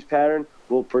reduced pattern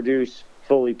will produce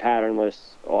fully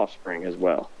patternless offspring as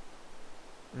well.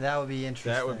 That would be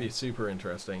interesting. That would be super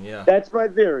interesting, yeah. That's my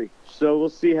theory. So we'll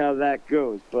see how that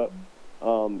goes. But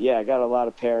yeah, I got a lot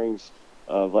of pairings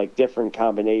of like different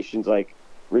combinations, like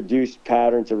reduced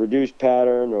pattern to reduced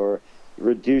pattern, or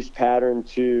reduced pattern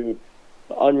to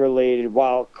unrelated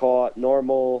wild caught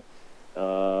normal,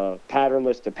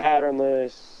 patternless to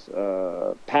patternless,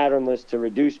 patternless to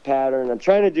reduced pattern. I'm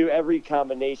trying to do every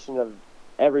combination of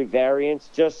every variance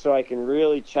just so I can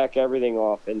really check everything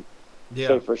off and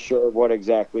say for sure what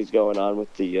exactly is going on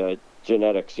with the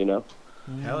genetics,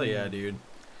 Hell yeah, dude.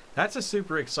 That's a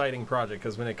super exciting project,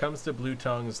 because when it comes to blue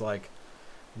tongues, like,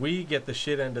 we get the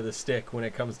shit end of the stick when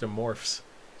it comes to morphs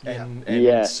and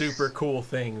Yes. super cool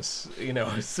things,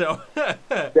 so.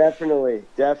 Definitely.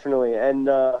 And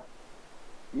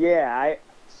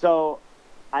so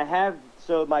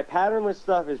my patternless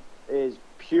stuff is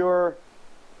pure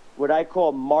what I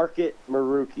call market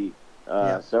Maruki.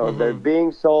 So if they're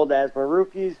being sold as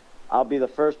Marukis, I'll be the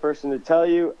first person to tell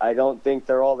you I don't think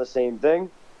they're all the same thing,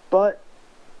 but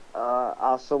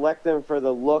I'll select them for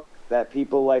the look that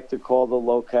people like to call the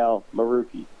locale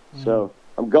Maruki. So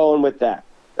I'm going with that.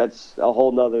 That's a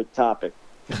whole nother topic.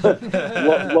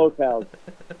 Locales.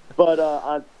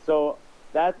 But so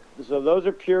those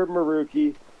are pure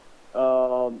Maruki.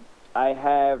 I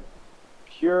have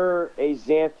pure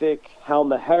Axanthic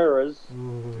Halmaheras.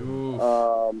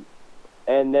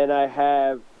 And then I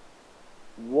have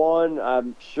one,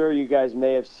 I'm sure you guys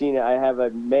may have seen it, I have a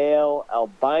male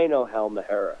albino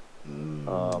Halmahera.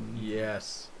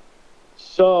 Yes.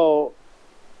 So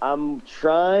I'm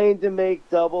trying to make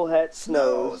double het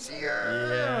snows.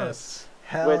 Yes.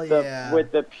 Hell yeah.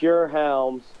 with the pure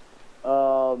helms.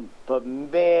 But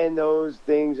man, those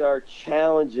things are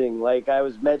challenging. Like I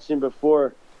was mentioned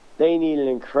before, they need an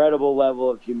incredible level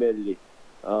of humidity.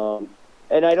 And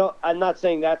I'm not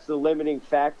saying that's the limiting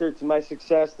factor to my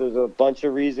success. There's a bunch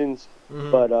of reasons,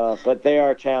 but they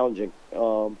are challenging.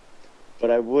 But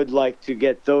I would like to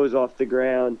get those off the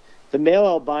ground. The male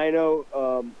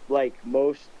albino, like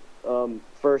most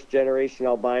first generation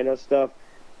albino stuff,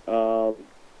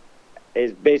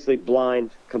 is basically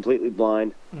blind, completely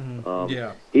blind.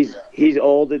 He's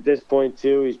old at this point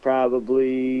too. He's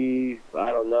probably,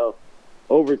 I don't know,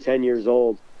 over 10 years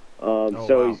old.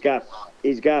 Wow.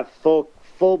 he's got full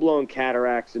blown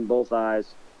cataracts in both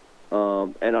eyes.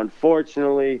 And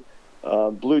unfortunately,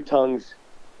 blue tongues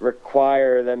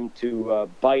require them to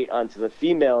bite onto the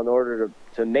female in order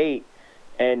to mate.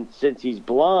 And since he's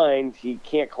blind, he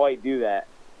can't quite do that.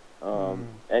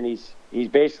 And he's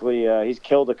basically he's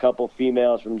killed a couple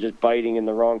females from just biting in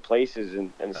the wrong places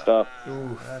and stuff,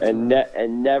 and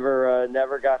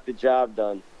never got the job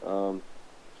done.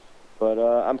 But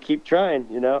I'm keep trying,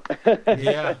 you know.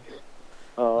 Yeah.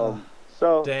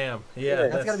 So damn. Yeah,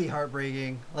 that's gotta be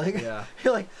heartbreaking. Like,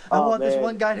 you're like, I want this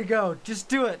one guy to go. Just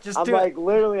do it. I'm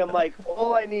like,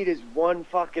 all I need is one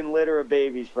fucking litter of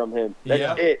babies from him.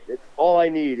 That's it. It's all I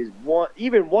need is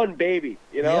one baby.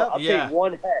 You know, I'll take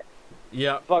one head.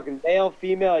 Yeah. Fucking male,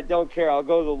 female, I don't care. I'll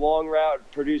go the long route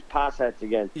and produce possets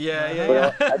again.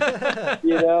 Yeah.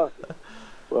 You know.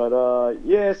 But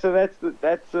so that's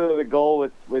the goal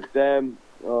with them.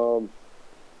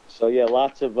 So yeah,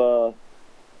 lots of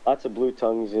blue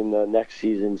tongues in the next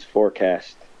season's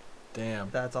forecast. Damn,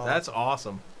 that's awesome. That's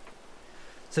awesome.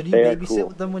 So do you babysit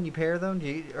with them when you pair them? Do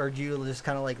you just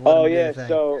kind of like let them do their thing?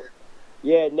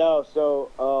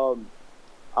 So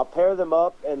I'll pair them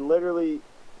up, and literally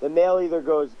the male either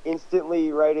goes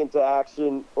instantly right into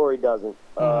action or he doesn't.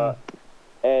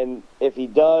 And if he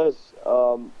does,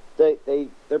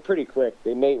 they're pretty quick.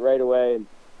 They mate right away, and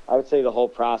I would say the whole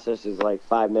process is like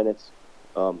 5 minutes.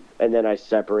 And then I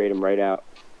separate them right out.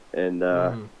 And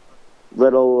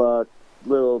little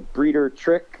breeder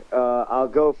trick, I'll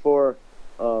go for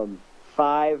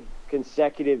 5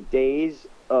 consecutive days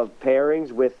of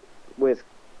pairings with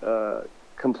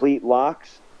complete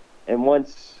locks. And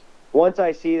once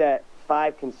I see that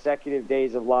 5 consecutive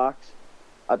days of locks,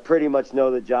 I pretty much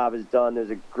know the job is done. There's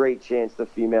a great chance the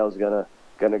female's gonna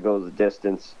go the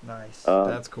distance. Nice.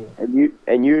 That's cool.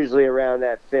 And usually around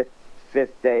that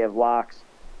fifth day of locks,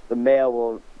 the male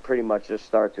will pretty much just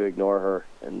start to ignore her,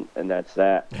 and that's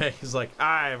that. He's like,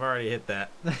 I've already hit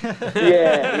that.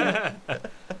 Yeah.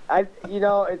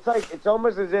 It's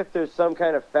almost as if there's some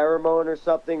kind of pheromone or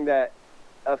something that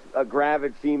a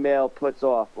gravid female puts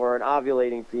off, or an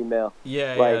ovulating female.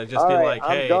 Yeah, just be like,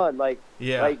 hey, I'm done. Like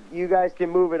you guys can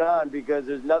move it on because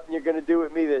there's nothing you're gonna do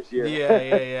with me this year.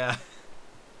 Yeah.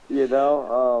 You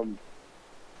know,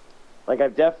 like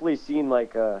I've definitely seen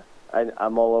like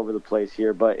I'm all over the place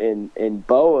here, but in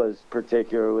boas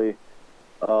particularly,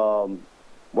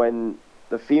 when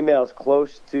the female's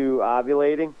close to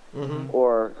ovulating,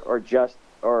 or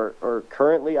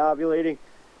currently ovulating,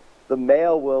 the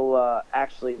male will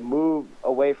actually move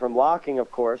away from locking, of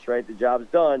course, right? The job's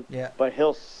done. Yeah. But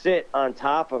he'll sit on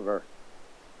top of her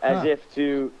as if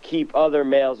to keep other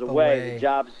males away. The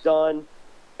job's done.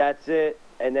 That's it.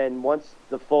 And then once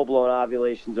the full-blown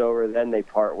ovulation's over, then they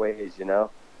part ways, you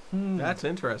know? That's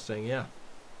interesting, yeah.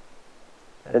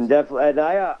 And definitely, and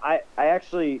I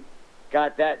actually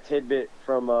got that tidbit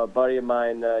from a buddy of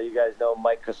mine. You guys know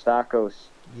Mike Kostakos.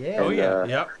 Yeah. Oh, yeah,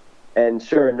 yep. And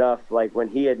sure enough, like when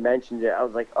he had mentioned it, I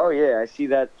was like, oh yeah, I see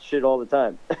that shit all the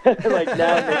time. Like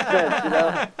now it makes sense, you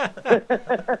know?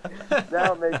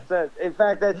 Now it makes sense. In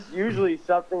fact, that's usually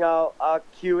something I'll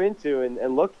cue into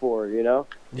and look for, you know?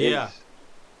 Yeah.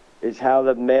 Is how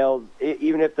the male,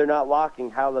 even if they're not locking,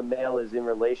 how the male is in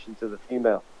relation to the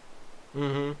female.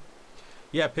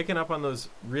 Yeah, picking up on those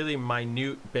really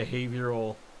minute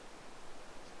behavioral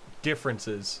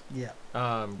differences. Yeah.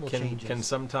 Can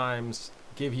sometimes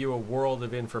give you a world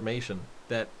of information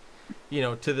that, you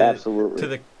know, to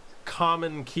the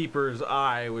common keeper's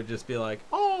eye would just be like,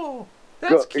 oh,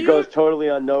 that's cute. It goes totally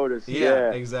unnoticed.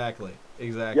 Yeah. Exactly.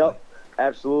 Yep,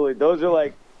 absolutely. Those are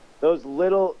like those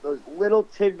little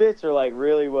tidbits are like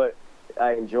really what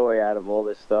I enjoy out of all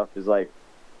this stuff, is like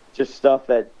just stuff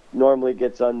that normally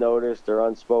gets unnoticed or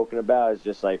unspoken about is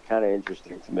just like kind of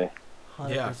interesting to me.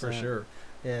 100%. Yeah, for sure.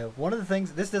 Yeah, one of the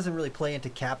things, this doesn't really play into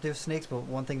captive snakes, but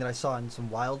one thing that I saw in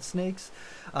some wild snakes,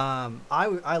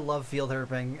 I love field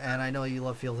herping, and I know you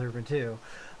love field herping too.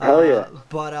 Hell yeah.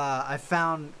 But I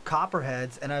found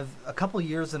copperheads, and a couple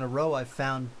years in a row I've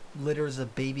found litters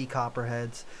of baby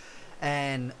copperheads.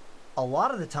 And a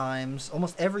lot of the times,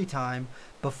 almost every time,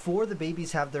 before the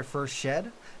babies have their first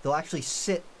shed, they'll actually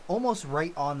sit almost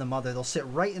right on the mother. They'll sit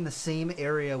right in the same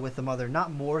area with the mother,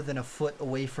 not more than a foot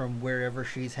away from wherever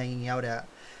she's hanging out at.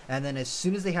 And then as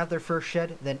soon as they have their first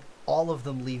shed, then all of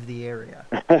them leave the area.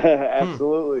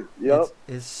 Absolutely. Yep.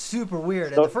 It's super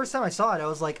weird. And the first time I saw it, I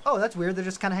was like, oh, that's weird. They're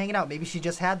just kind of hanging out. Maybe she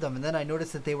just had them. And then I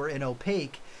noticed that they were in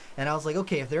opaque. And I was like,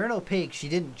 okay, if they're in opaque, she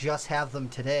didn't just have them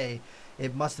today.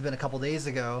 It must have been a couple days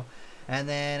ago. And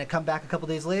then I come back a couple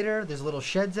days later, there's little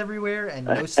sheds everywhere and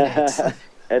no snakes.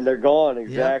 And they're gone,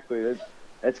 exactly. Yep.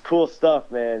 That's cool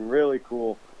stuff, man. Really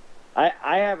cool. I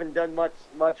haven't done much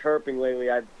herping lately.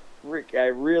 I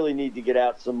really need to get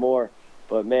out some more.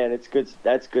 But man, it's good.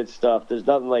 That's good stuff. There's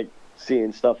nothing like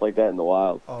seeing stuff like that in the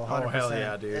wild. Oh, 100%. Oh, hell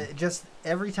yeah, dude. Just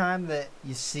every time that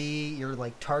you see your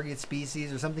like target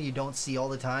species or something you don't see all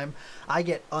the time, I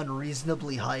get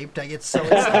unreasonably hyped. I get so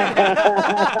excited.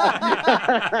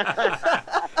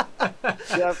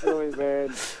 Definitely,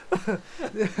 man.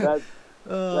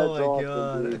 Oh my awesome,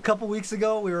 god. dude. A couple weeks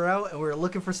ago we were out and we were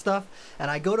looking for stuff and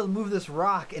I go to move this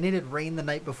rock and it had rained the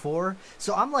night before.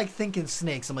 So I'm like thinking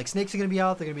snakes. I'm like, snakes are going to be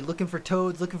out. They're going to be looking for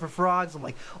toads, looking for frogs. I'm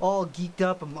like all geeked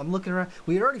up. I'm looking around.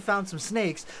 We had already found some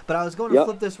snakes, but I was going to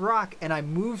flip this rock and I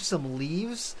moved some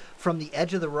leaves from the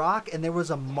edge of the rock and there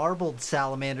was a marbled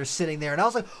salamander sitting there and I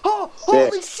was like, oh,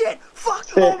 holy shit, fuck,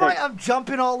 oh my, I'm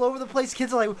jumping all over the place.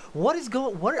 Kids are like, what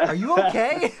are you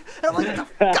okay? And I'm like, the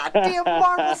goddamn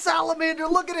marbled salamander,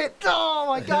 look at it, oh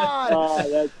my god.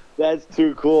 Oh, that's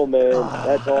too cool, man.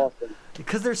 That's awesome.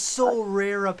 Because they're so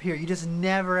rare up here. You just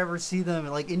never ever see them.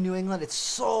 Like in New England, it's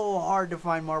so hard to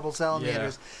find marble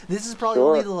salamanders. Yeah. This is probably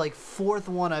only the like fourth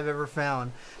one I've ever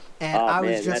found. And I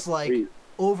was just like sweet.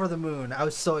 Over the moon. I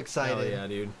was so excited. Hell yeah,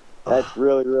 dude. That's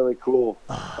really, really cool.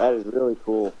 That is really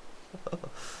cool.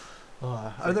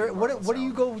 Are there what do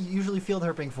you go usually field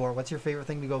herping for? What's your favorite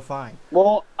thing to go find?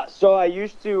 Well, so I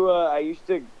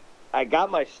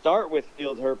got my start with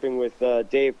field herping with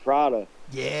Dave Prada.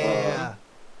 Yeah.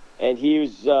 And he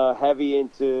was heavy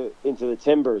into the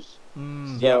timbers.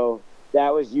 So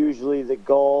that was usually the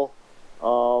goal.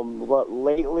 But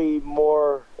lately,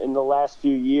 more in the last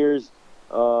few years,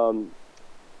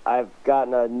 I've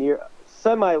gotten a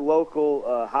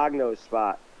semi-local hognose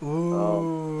spot.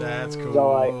 Ooh, that's cool.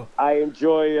 So I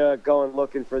enjoy going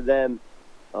looking for them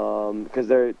because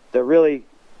they're really,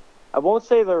 I won't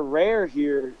say they're rare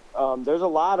here. There's a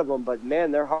lot of them, but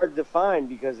man, they're hard to find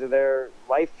because of their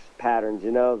life patterns.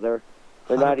 You know, they're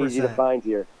not easy to find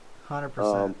here.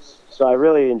 100%. So I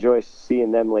really enjoy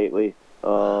seeing them lately.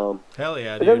 Hell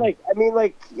yeah, dude. Then,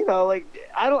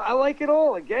 I like it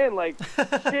all. Again, like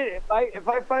shit. If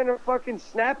I find a fucking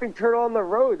snapping turtle on the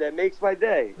road, that makes my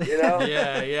day. You know.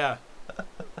 Yeah.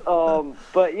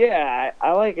 But yeah,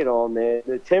 I like it all, man.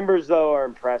 The timbers though are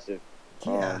impressive.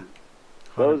 Yeah.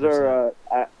 Those are.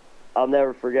 I'll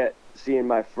never forget seeing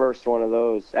my first one of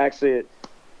those. Actually,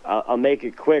 I'll make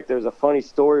it quick. There's a funny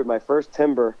story of my first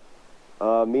timber.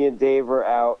 Me and Dave were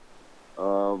out.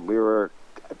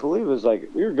 I believe it was like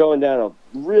we were going down a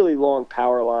really long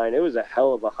power line. It was a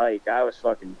hell of a hike. I was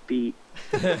fucking beat.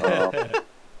 I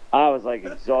was like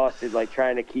exhausted, like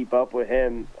trying to keep up with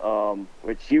him,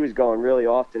 which he was going really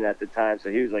often at the time,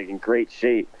 so he was like in great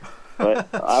shape. But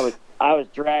I was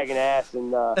dragging ass,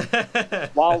 and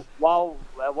while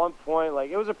at one point,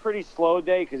 like it was a pretty slow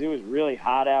day because it was really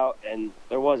hot out, and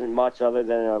there wasn't much other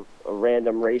than a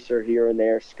random racer here and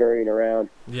there scurrying around.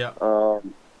 Yeah.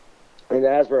 And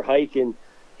as we're hiking,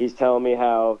 he's telling me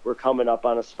how we're coming up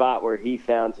on a spot where he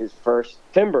found his first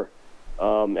timber.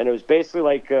 And it was basically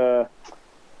like, I'm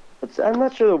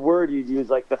not sure the word you'd use,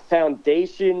 like the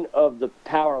foundation of the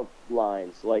power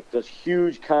lines, like those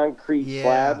huge concrete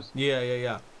slabs.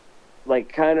 Yeah.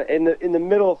 Like kind of in the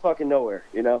middle of fucking nowhere,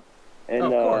 you know? And,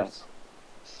 of course.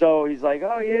 So he's like,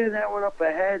 oh yeah, that one up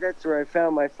ahead, that's where I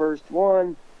found my first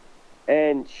one.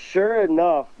 And sure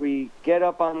enough, we get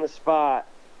up on the spot,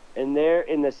 and there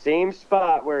in the same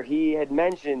spot where he had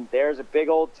mentioned, there's a big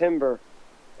old timber.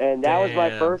 And that was my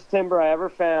first timber I ever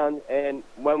found. And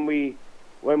when we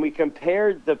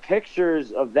compared the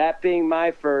pictures of that being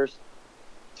my first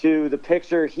to the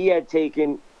picture he had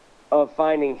taken of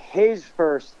finding his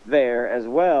first there as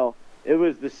well, it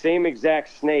was the same exact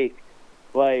snake,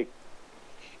 like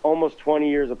almost 20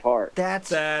 years apart. That's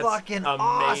fucking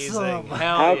amazing. awesome.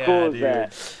 Hell How yeah, cool is dude.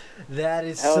 that? That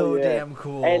is Hell so yeah. damn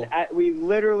cool. And we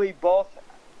literally both,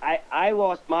 I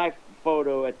lost my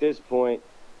photo at this point,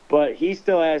 but he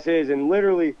still has his, and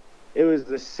literally it was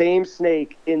the same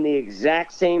snake in the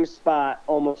exact same spot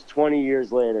almost 20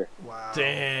 years later. Wow.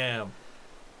 Damn.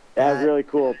 That was really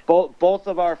cool. Both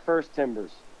of our first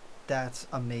timbers. That's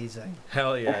amazing.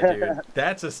 Hell yeah, dude.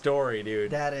 That's a story,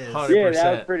 dude. That is. 100%.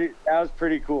 Yeah, that was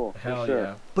pretty cool. Hell for sure.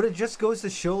 yeah. But it just goes to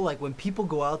show, like, when people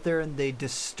go out there and they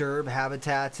disturb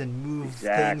habitats and move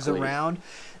things Exactly. around,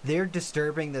 they're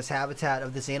disturbing this habitat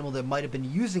of this animal that might have been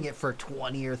using it for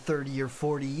 20 or 30 or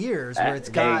 40 years, where it's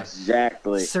got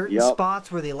exactly certain Yep.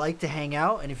 spots where they like to hang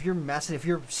out, and if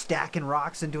you're stacking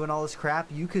rocks and doing all this crap,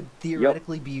 you could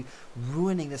theoretically be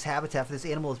ruining this habitat for this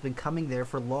animal that's been coming there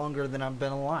for longer than I've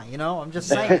been alive. You know, I'm just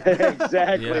saying.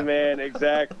 Exactly, Yeah. man.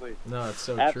 Exactly. No, it's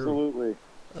so true. Absolutely.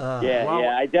 Uh, Yeah, Wow.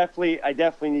 yeah. I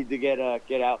definitely need to get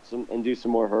out and do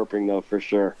some more herping though, for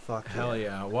sure. Fuck Hell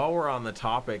yeah. While we're on the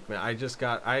topic, man,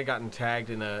 I had gotten tagged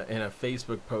in a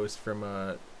Facebook post from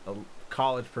a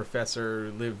college professor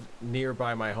who lived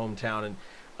nearby my hometown,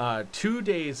 and 2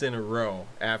 days in a row,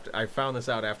 after I found this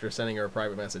out after sending her a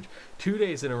private message, 2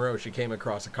 days in a row she came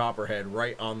across a copperhead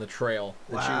right on the trail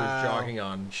that she was Wow. jogging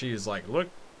on. She's like, look,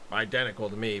 identical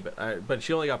to me, but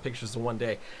she only got pictures of one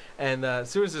day. And so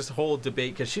there was this whole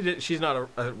debate because she's not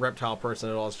a reptile person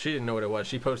at all. She didn't know what it was.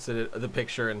 She posted the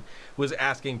picture and was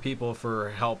asking people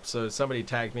for help. So somebody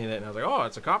tagged me in it, and I was like, "Oh,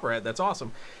 it's a copperhead. That's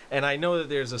awesome." And I know that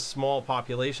there's a small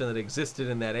population that existed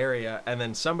in that area. And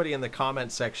then somebody in the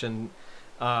comment section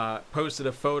posted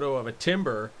a photo of a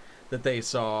timber that they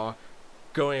saw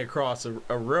going across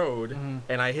a road,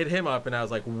 and I hit him up and I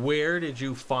was like, "Where did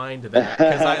you find that?"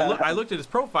 Because I looked at his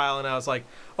profile and I was like,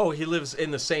 "Oh, he lives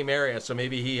in the same area, so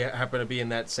maybe he happened to be in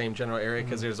that same general area."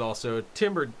 Because there's also a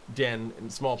timber den and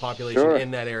small population Sure.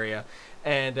 in that area,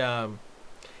 and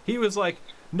he was like,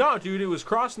 "No, dude, it was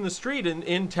crossing the street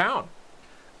in town."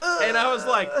 And I was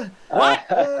like, "What?"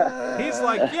 He's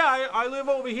like, "Yeah, I live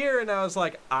over here." And I was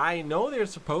like, "I know there's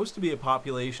supposed to be a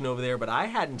population over there, but I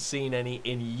hadn't seen any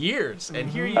in years." And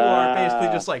here you are basically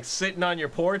just like sitting on your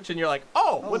porch and you're like,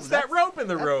 "Oh, what's that rope in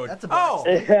the road?" that's a oh,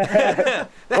 bust. that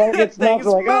It's thing's nothing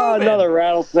like, oh, moving." another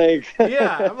rattlesnake.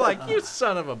 Yeah, I'm like, "You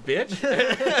son of a bitch."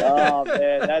 Oh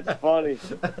man, that's funny.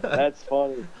 That's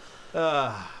funny.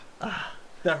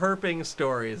 The herping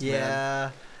stories, man. Yeah.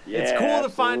 Yeah, It's cool to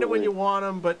find it when absolutely. you want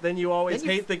them, but then you always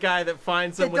Then you hate the guy that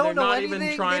finds They them when they're don't know not anything.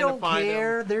 even trying they don't to find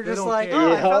care. them. They're They just don't like, care. "Oh,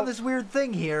 I Yeah. found this weird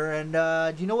thing here, and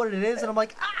do you know what it is?" And I'm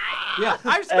like, "Ah!" Yeah,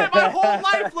 I've spent my whole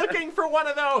life looking for one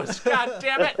of those. God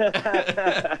damn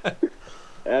it.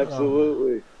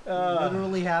 Absolutely.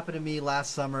 Literally happened to me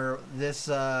last summer. This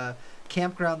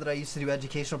campground that I used to do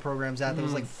educational programs at, that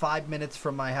was like 5 minutes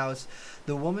from my house.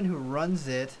 The woman who runs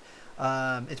it,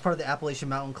 it's part of the Appalachian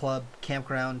Mountain Club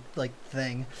campground like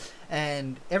thing.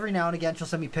 And every now and again, she'll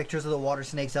send me pictures of the water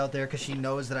snakes out there because she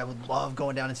knows that I would love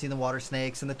going down and seeing the water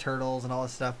snakes and the turtles and all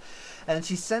this stuff. And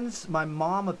she sends my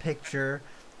mom a picture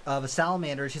of a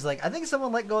salamander. She's like, "I think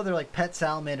someone let go of their like pet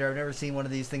salamander. I've never seen one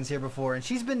of these things here before." And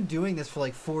she's been doing this for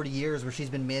like 40 years, where she's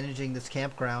been managing this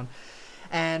campground.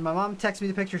 And my mom texted me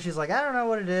the picture. She's like, "I don't know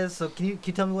what it is. So can you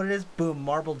tell me what it is?" Boom,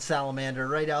 marbled salamander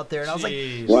right out there. And I was like,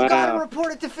 Jeez. "You Wow. gotta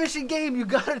report it to Fish and Game. You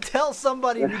gotta tell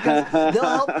somebody because they'll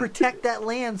help protect that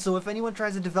land. So if anyone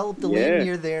tries to develop the land Yeah.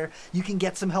 near there, you can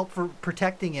get some help for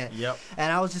protecting it." Yep.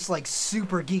 And I was just like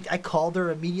super geeked. I called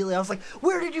her immediately. I was like,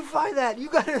 "Where did you find that? You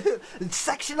gotta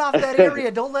section off that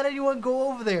area. Don't let anyone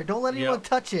go over there. Don't let anyone Yep.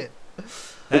 touch it."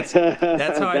 That's how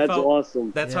I That's felt.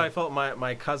 awesome. That's Yeah. how I felt.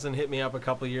 My cousin hit me up a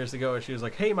couple of years ago, and she was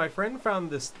like, "Hey, my friend found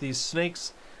these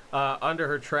snakes under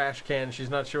her trash can. She's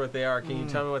not sure what they are. Can you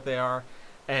tell me what they are?"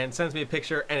 And sends me a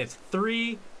picture, and it's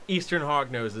 3 eastern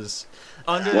hognoses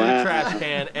under the Wow. trash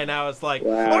can. And I was like,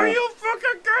 Wow. "Are you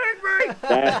fucking kidding me?"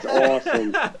 That's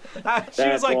awesome. She was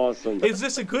That's like, awesome. "Is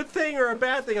this a good thing or a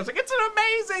bad thing?" I was like, "It's an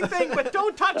amazing thing, but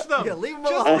don't touch them. Yeah, leave 'em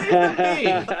Just alone."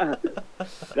 leave them be."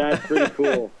 That's pretty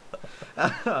cool.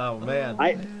 Oh man.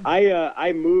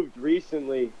 I moved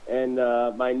recently, and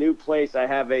my new place, I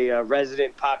have a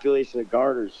resident population of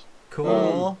garters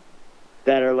Cool.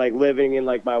 that are like living in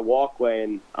like my walkway,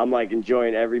 and I'm like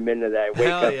enjoying every minute of that. I wake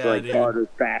Hell up yeah, to like dude. garters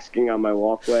basking on my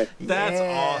walkway. That's Yeah.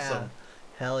 awesome.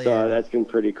 Hell So yeah. that's been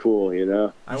pretty cool, you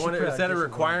know. I should wonder, put is out that a just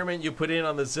requirement you put in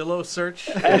on the Zillow search?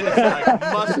 It's like,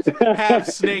 must have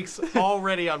snakes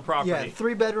already on Yeah, property.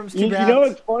 3 bedrooms, 2 You baths. know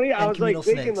what's funny? I and was like communal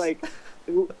thinking snakes.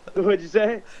 like, what'd you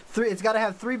say? It's got to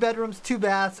have 3 bedrooms, 2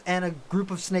 baths, and a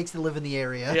group of snakes that live in the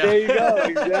area. Yeah. There you go.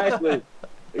 Exactly.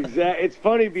 It's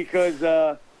funny because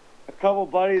a couple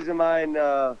buddies of mine,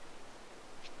 a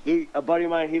buddy of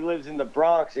mine, he lives in the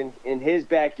Bronx, and in his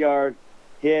backyard,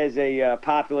 he has a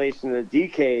population of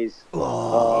DKs.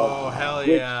 Oh, hell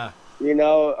yeah. You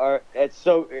know, it's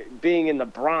so being in the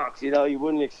Bronx, you know, you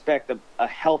wouldn't expect a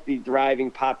healthy,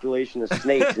 thriving population of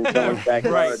snakes in someone's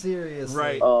backyard. Right. Seriously.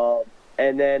 Right.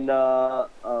 And then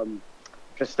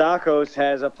trying Costacos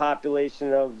has a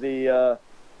population of the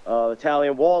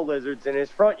Italian wall lizards in his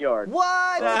front yard.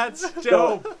 What? That's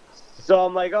dope. So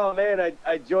I'm like, oh man,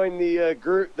 I joined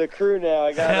the crew now.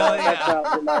 I got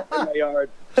reptiles in my yard.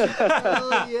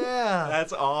 Hell yeah.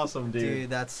 That's awesome, dude. Dude,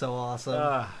 that's so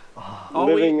awesome.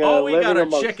 Living we got our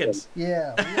amongst chickens.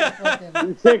 Yeah. We got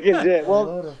fucking Chickens, yeah.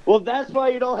 load of- Well, that's why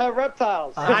you don't have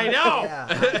reptiles. I know.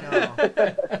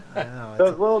 Yeah, I know.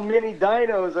 Those little mini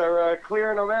dinos are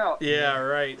clearing them out. Yeah,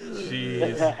 right.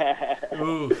 Jeez.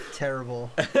 Oof. Terrible.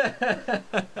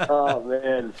 Oh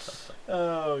man.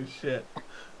 Oh shit.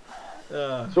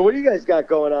 So what do you guys got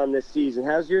going on this season?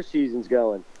 How's your seasons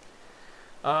going?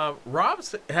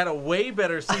 Rob's had a way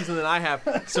better season than I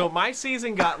have. So my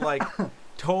season got like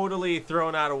totally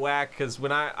thrown out of whack because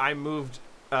when I moved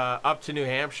up to New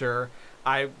Hampshire,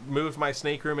 I moved my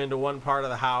snake room into one part of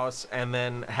the house and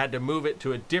then had to move it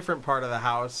to a different part of the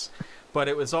house. But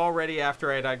it was already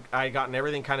after I'd gotten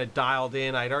everything kind of dialed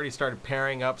in. I'd already started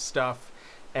pairing up stuff.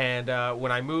 And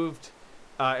when I moved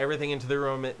everything into the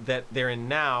room that they're in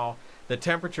now, the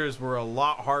temperatures were a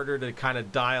lot harder to kind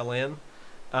of dial in.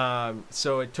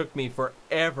 So it took me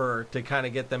forever to kind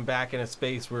of get them back in a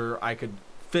space where I could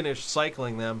finish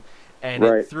cycling them. And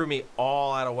Right. it threw me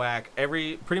all out of whack.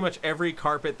 Pretty much every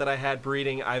carpet that I had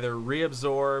breeding either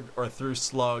reabsorbed or threw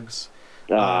slugs.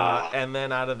 And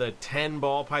then out of the 10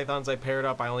 ball pythons I paired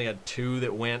up, I only had 2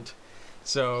 that went.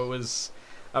 So it was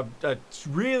a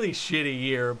really shitty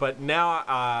year. But now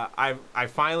I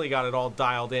finally got it all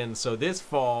dialed in. So this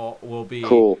fall will be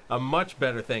Cool. a much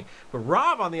better thing. But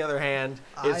Rob, on the other hand,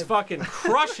 is I- fucking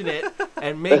crushing it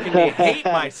and making me hate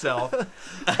myself.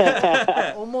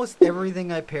 Almost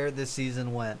everything I paired this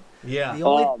season went. Yeah. The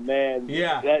only Oh man,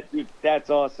 Yeah. that's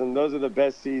awesome. Those are the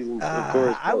best seasons, of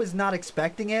course. I was not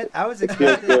expecting it. I was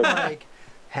expecting like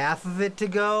half of it to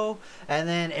go, and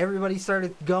then everybody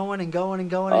started going and going and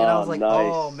going, and I was like, nice.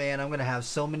 oh man, I'm gonna have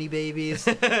so many babies.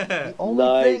 The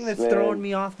only thing Nice, that's man. throwing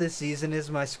me off this season is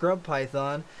my scrub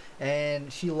python,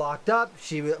 and she locked up.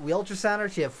 We ultrasounded her.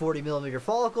 She had 40 millimeter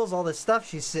follicles, all this stuff.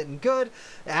 She's sitting good,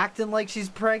 acting like she's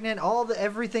pregnant.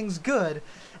 Everything's good.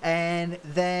 And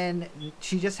then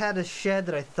she just had a shed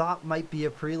that I thought might be a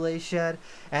prelay shed.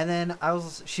 And then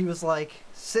she was like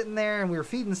sitting there and we were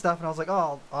feeding stuff. And I was like, oh,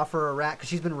 I'll offer her a rat because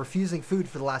she's been refusing food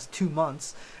for the last 2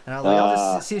 months. And I was like,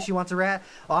 I'll just see if she wants a rat.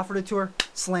 Offered it to her,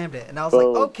 slammed it. And I was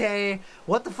Boom. like, okay,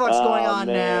 what the fuck's going on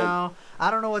man. now?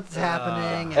 I don't know what's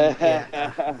happening. And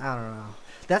yeah, I don't know.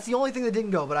 That's the only thing that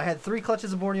didn't go, but I had 3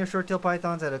 clutches of Borneo short-tail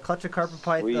pythons, I had a clutch of carpet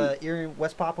Erie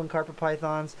West Papuan carpet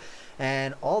pythons,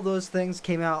 and all those things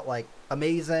came out like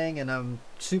amazing, and I'm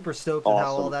super stoked with how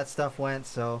all Awesome. that stuff went.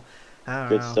 So I don't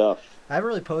Good know. stuff. I haven't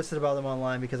really posted about them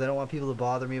online because I don't want people to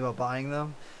bother me about buying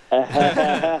them.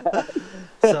 No,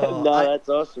 So that's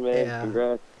awesome, man. yeah.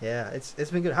 Congrats. yeah, it's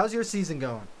been good. How's your season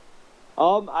going?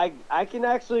 I can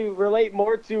actually relate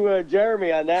more to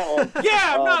Jeremy on that one.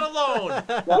 Yeah, I'm not alone.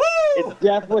 Woo!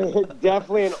 It's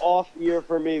definitely an off year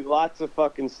for me. Lots of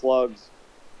fucking slugs.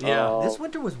 Yeah. This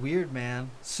winter was weird, man.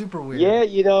 Super weird. Yeah,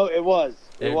 it was.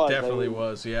 It was. definitely I mean,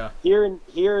 was, yeah. Here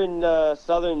in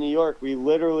southern New York, we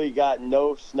literally got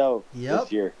no snow Yep.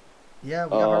 this year. Yeah,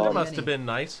 we got hardly That must any. have been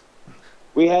nice.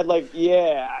 We had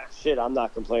shit. I'm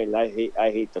not complaining. I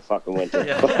hate the fucking winter.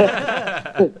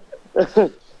 Yeah.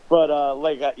 But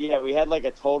we had like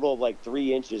a total of like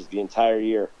 3 inches the entire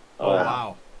year. Oh,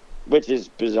 wow. Which is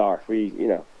bizarre. We,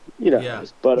 Yeah.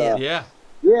 But Yeah.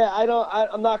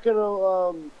 I'm not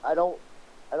gonna. I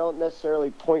don't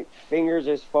necessarily point fingers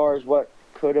as far as what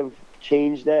could have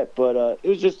changed that, but it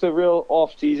was just a real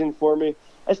off season for me.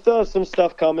 I still have some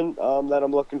stuff coming that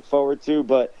I'm looking forward to,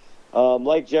 but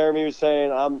like Jeremy was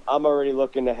saying, I'm already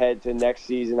looking ahead to next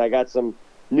season. I got some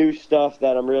new stuff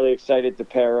that I'm really excited to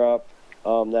pair up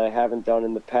that I haven't done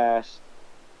in the past.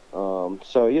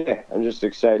 So yeah, I'm just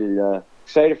excited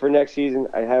for next season.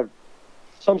 I have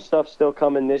some stuff still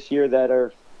coming this year that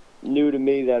are new to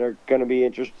me that are going to be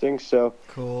interesting. So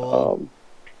Cool.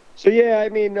 so yeah, I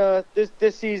mean,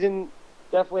 this season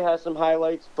definitely has some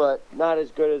highlights, but not as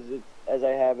good as I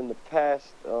have in the past.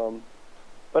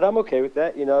 But I'm okay with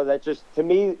that. That just to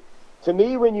me,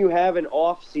 when you have an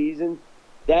off season,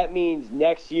 that means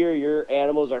next year your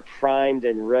animals are primed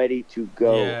and ready to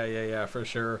go. Yeah, for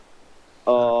sure.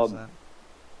 100%.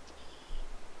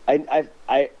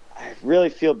 I really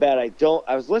feel bad.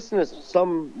 I was listening to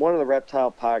one of the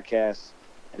reptile podcasts.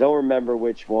 I don't remember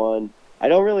which one. I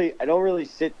don't really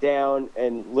sit down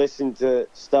and listen to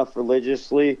stuff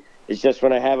religiously. It's just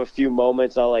when I have a few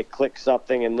moments, I'll like click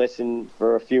something and listen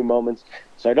for a few moments.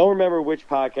 So I don't remember which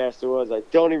podcast it was. I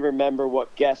don't even remember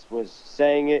what guest was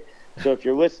saying it. So if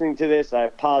you're listening to this, I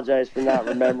apologize for not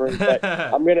remembering,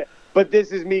 but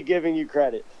this is me giving you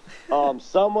credit.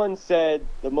 Someone said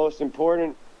the most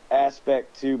important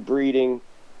aspect to breeding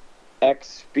X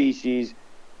species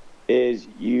is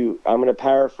I'm going to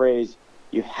paraphrase,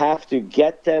 you have to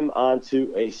get them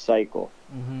onto a cycle.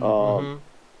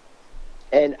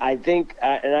 And I think,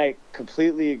 and I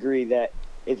completely agree that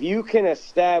if you can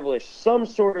establish some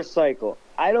sort of cycle,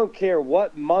 I don't care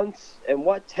what months and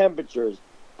what temperatures,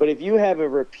 but if you have a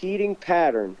repeating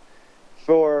pattern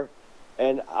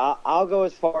and I'll go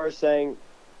as far as saying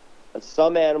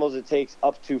some animals it takes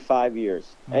up to 5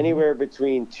 years, anywhere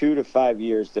between 2 to 5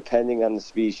 years, depending on the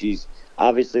species.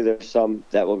 Obviously, there's some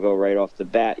that will go right off the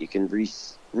bat. You can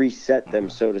reset them,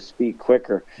 so to speak,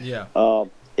 quicker. Yeah.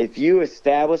 If you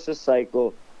establish a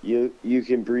cycle, you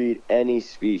can breed any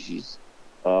species.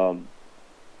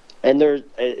 And there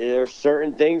are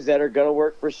certain things that are going to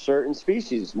work for certain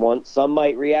species. Some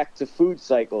might react to food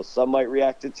cycles. Some might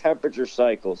react to temperature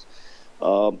cycles.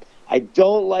 I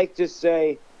don't like to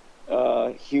say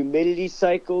humidity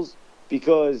cycles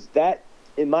because that,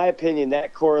 in my opinion,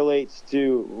 that correlates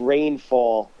to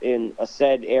rainfall in a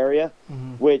said area,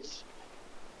 which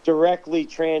directly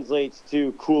translates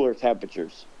to cooler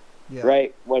temperatures. Yeah.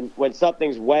 Right? When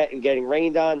something's wet and getting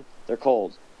rained on, they're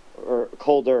cold, or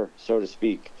colder, so to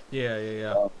speak.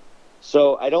 Yeah.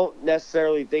 So I don't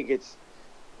necessarily think it's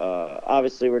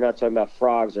obviously we're not talking about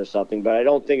frogs or something, but I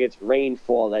don't think it's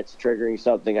rainfall that's triggering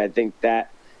something. I think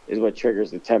that is what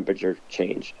triggers the temperature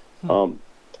change.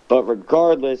 But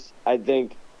regardless, I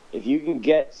think if you can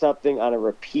get something on a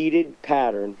repeated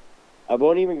pattern, I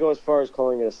won't even go as far as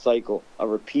calling it a cycle, a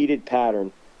repeated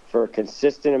pattern for a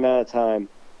consistent amount of time,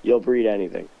 you'll breed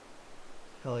anything.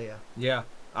 Hell yeah. Yeah,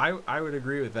 I would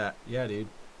agree with that. Yeah, dude.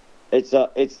 It's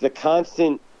the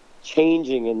constant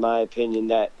changing, in my opinion,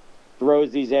 that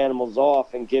throws these animals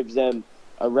off and gives them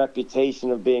a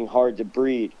reputation of being hard to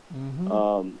breed.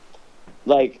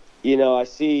 I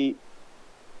see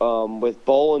with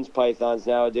Boelen's pythons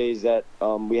nowadays that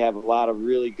we have a lot of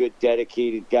really good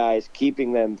dedicated guys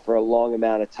keeping them for a long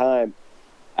amount of time.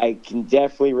 I can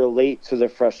definitely relate to the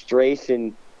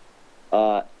frustration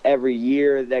every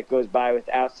year that goes by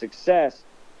without success,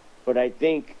 but I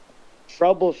think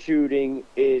troubleshooting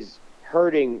is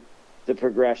hurting the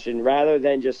progression rather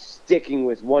than just sticking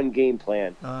with one game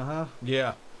plan.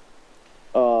 Yeah.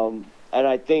 And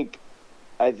I think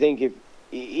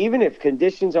even if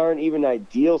conditions aren't even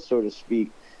ideal, so to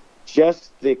speak,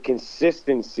 just the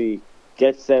consistency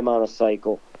gets them on a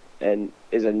cycle and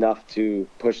is enough to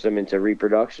push them into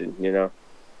reproduction,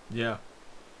 Yeah.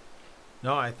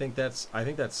 No, I think that's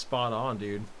spot on,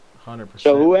 dude. 100%.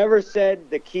 So whoever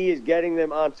said the key is getting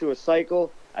them onto a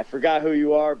cycle, I forgot who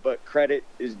you are, but credit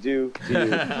is due to you.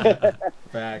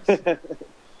 Facts.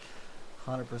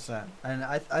 100%. And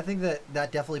I think that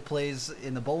definitely plays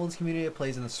in the Boelen's community. It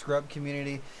plays in the scrub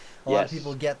community. A lot of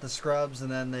people get the scrubs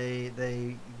and then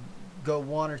they go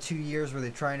 1 or 2 years where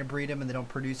they're trying to breed them and they don't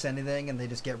produce anything and they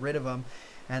just get rid of them.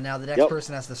 And now the next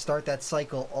person has to start that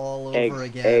cycle all over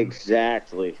again.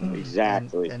 Exactly. And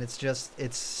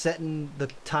it's setting the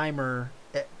timer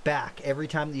back every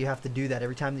time that you have to do that.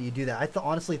 Every time that you do that, I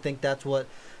honestly think that's what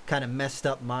kind of messed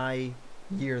up my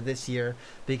year this year,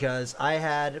 because I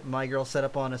had my girl set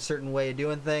up on a certain way of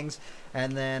doing things,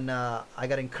 and then I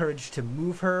got encouraged to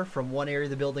move her from one area of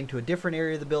the building to a different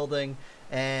area of the building,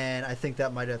 and I think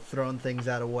that might have thrown things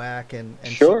out of whack. And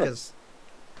sure. Because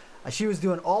she was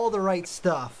doing all the right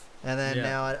stuff, and then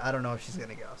now I don't know if she's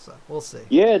gonna go, so we'll see.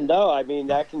 Yeah, no, I mean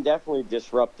that can definitely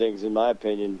disrupt things, in my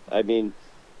opinion. I mean,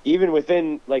 even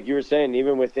within, like you were saying,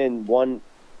 even within one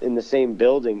in the same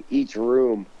building, each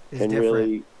room can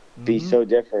really be so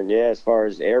different. Yeah, as far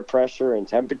as air pressure and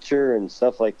temperature and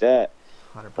stuff like that.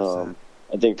 100%.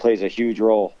 I think plays a huge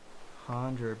role.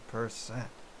 100%.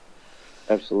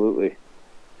 Absolutely.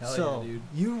 Hell so yeah, dude.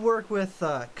 you work with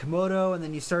Komodo, and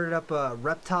then you started up a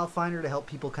reptile finder to help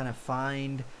people kind of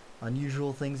find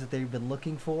unusual things that they've been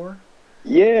looking for.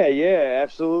 Yeah,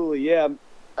 absolutely. Yeah,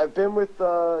 I've been with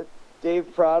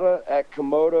Dave Prada at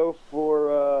Komodo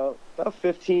for about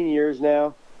 15 years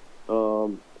now.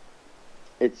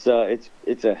 It's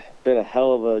been a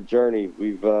hell of a journey.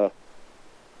 The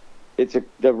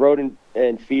rodent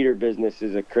and feeder business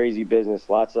is a crazy business.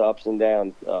 Lots of ups and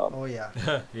downs. Oh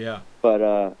yeah. Yeah. But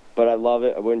I love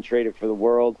it. I wouldn't trade it for the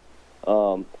world.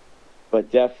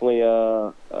 But definitely,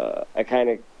 I kind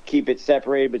of keep it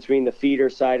separated between the feeder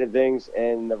side of things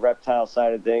and the reptile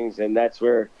side of things, and that's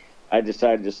where I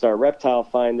decided to start Reptile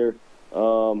Finder,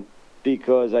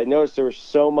 because I noticed there was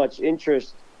so much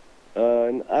interest. I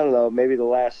don't know, maybe the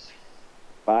last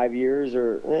 5 years,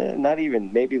 or not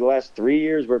even, maybe the last 3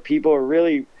 years, where people are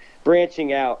really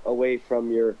branching out away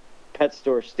from your pet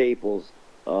store staples,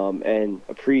 and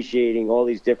appreciating all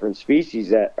these different species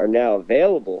that are now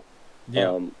available.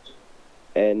 Yeah.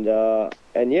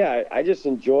 And yeah, I just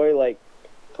enjoy like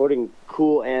putting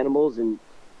cool animals in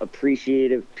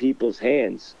appreciative people's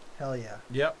hands. Hell yeah.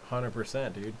 Yep,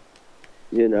 100%, dude.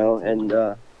 You know,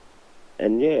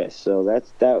 and yeah, so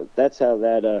that's how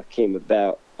that came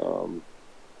about.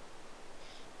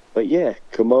 But yeah,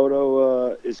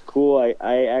 Komodo is cool.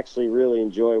 I actually really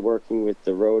enjoy working with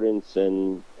the rodents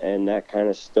and that kind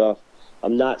of stuff.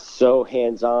 I'm not so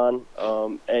hands-on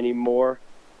anymore,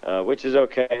 which is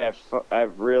okay.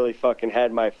 I've really fucking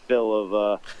had my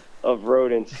fill of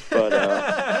rodents,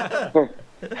 but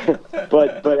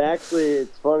but actually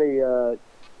it's funny.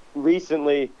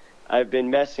 Recently, I've been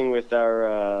messing with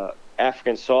our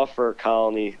African soft fur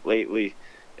colony lately,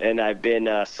 and I've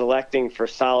been selecting for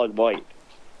solid white.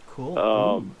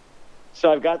 Cool.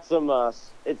 So I've got some.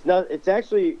 It's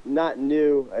actually not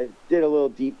new. I did a little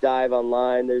deep dive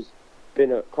online. There's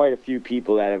been quite a few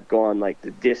people that have gone like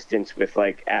the distance with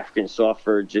like African soft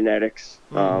fur genetics.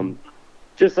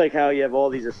 Just like how you have all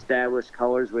these established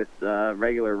colors with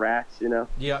regular rats, you know.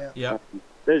 Yeah.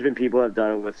 There's been people that have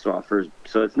done it with soft furs,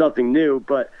 so it's nothing new,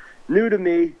 but new to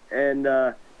me. And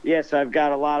yeah, so I've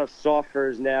got a lot of soft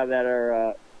furs now that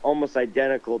are almost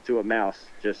identical to a mouse,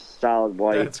 just solid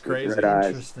white. That's crazy. With red eyes.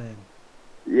 Interesting.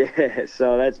 Yeah,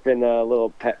 so that's been a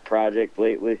little pet project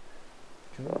lately.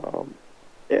 Cool.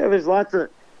 Yeah, there's lots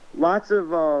of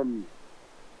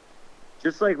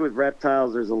just like with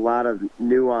reptiles, there's a lot of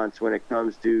nuance when it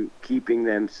comes to keeping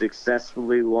them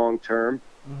successfully long term,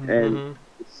 and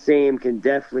the same can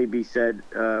definitely be said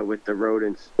with the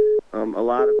rodents. A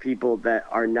lot of people that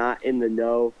are not in the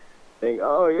know think,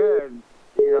 oh yeah,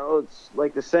 you know, it's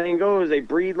like the saying goes, they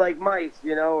breed like mice,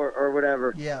 you know, or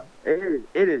whatever. Yeah. It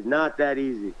is not that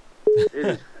easy.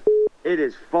 It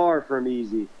is far from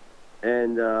easy,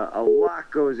 and a lot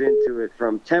goes into it,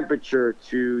 from temperature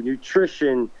to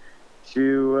nutrition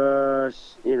to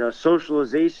you know,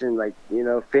 socialization. Like, you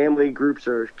know, family groups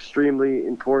are extremely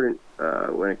important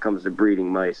when it comes to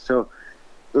breeding mice. So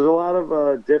there's a lot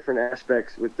of different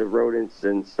aspects with the rodents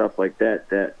and stuff like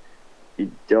that you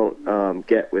don't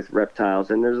get with reptiles,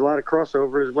 and there's a lot of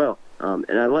crossover as well.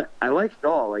 And I like it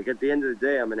all. Like, at the end of the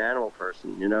day, I'm an animal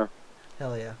person, you know.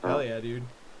 Hell yeah. Hell yeah, dude.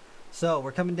 So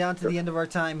we're coming down to the end of our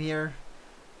time here.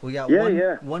 We got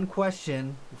one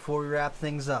question before we wrap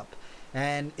things up.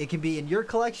 And it can be in your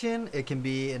collection, it can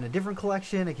be in a different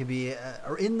collection, it can be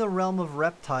or in the realm of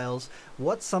reptiles.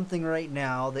 What's something right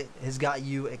now that has got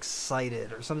you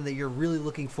excited, or something that you're really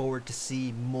looking forward to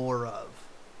see more of?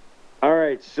 All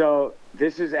right, so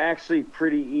this is actually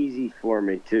pretty easy for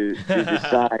me to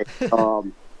decide.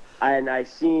 And I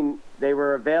seen they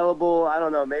were available, I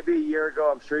don't know, maybe a year ago.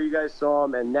 I'm sure you guys saw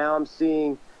them, and now I'm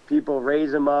seeing people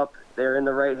raise them up. They're in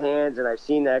the right hands, and I've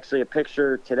seen actually a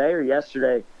picture today or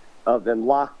yesterday of them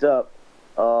locked up.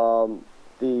 Oh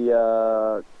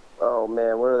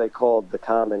man, what are they called? The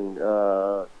common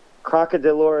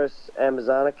Crocodilurus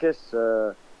amazonicus.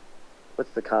 What's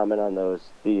the common on those?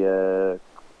 The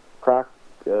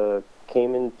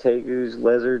caiman tegus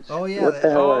lizards. Oh yeah. What the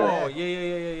hell are Oh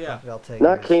yeah. they?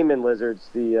 Not caiman lizards.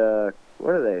 The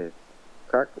what are they?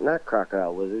 Not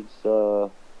crocodile lizards.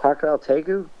 Crocodile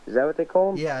tegu. Is that what they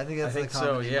call them? Yeah, I think that's the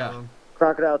common name of them.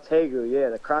 Crocodile tegu, yeah,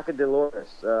 the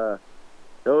Crocodilurus.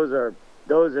 Those are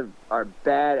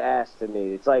badass to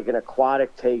me. It's like an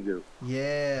aquatic tegu.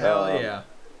 Yeah. Hell yeah.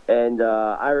 And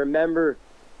I remember,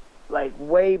 like,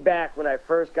 way back when I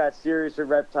first got serious with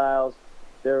reptiles,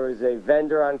 there was a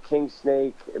vendor on King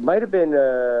Snake. It might have been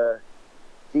DTS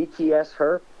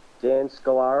Herp, Dan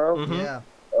Scalaro. Yeah.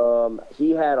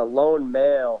 He had a lone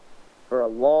male for a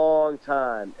long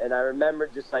time, and I remember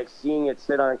just like seeing it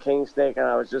sit on King Snake, and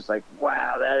I was just like,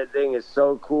 wow, that thing is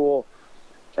so cool.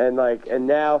 And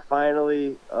now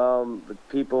finally, with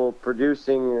people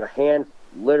producing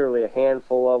literally a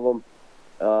handful of them,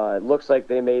 it looks like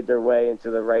they made their way into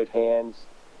the right hands,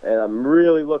 and I'm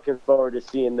really looking forward to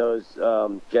seeing those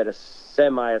get a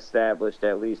semi-established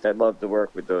at least. I'd love to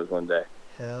work with those one day.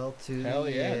 Hell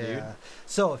yeah, dude.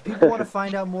 So if people want to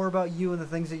find out more about you and the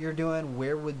things that you're doing,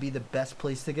 where would be the best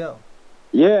place to go?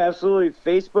 Yeah, absolutely.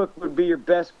 Facebook would be your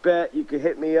best bet. You can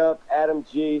hit me up, Adam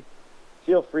G.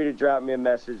 Feel free to drop me a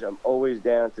message. I'm always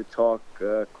down to talk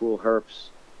cool herps.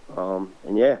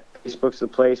 And yeah, Facebook's the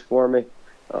place for me.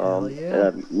 Hell yeah.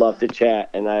 And I'd love to chat.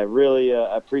 And I really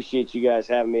appreciate you guys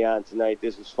having me on tonight.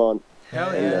 This was fun.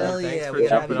 Hell yeah. Thanks for We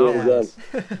jumping gotta do it on.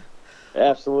 again.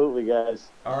 Absolutely, guys.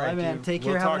 All right, man. dude. Take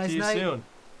care. We'll Have a talk nice to you night. soon.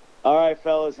 All right,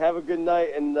 fellas. Have a good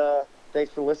night, and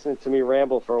thanks for listening to me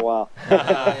ramble for a while.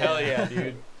 Hell yeah,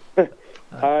 dude.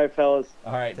 All right, fellas.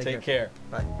 All right, take care.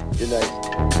 Bye. Good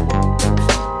night.